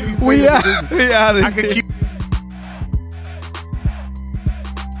fault. We out. We out of I here. could keep.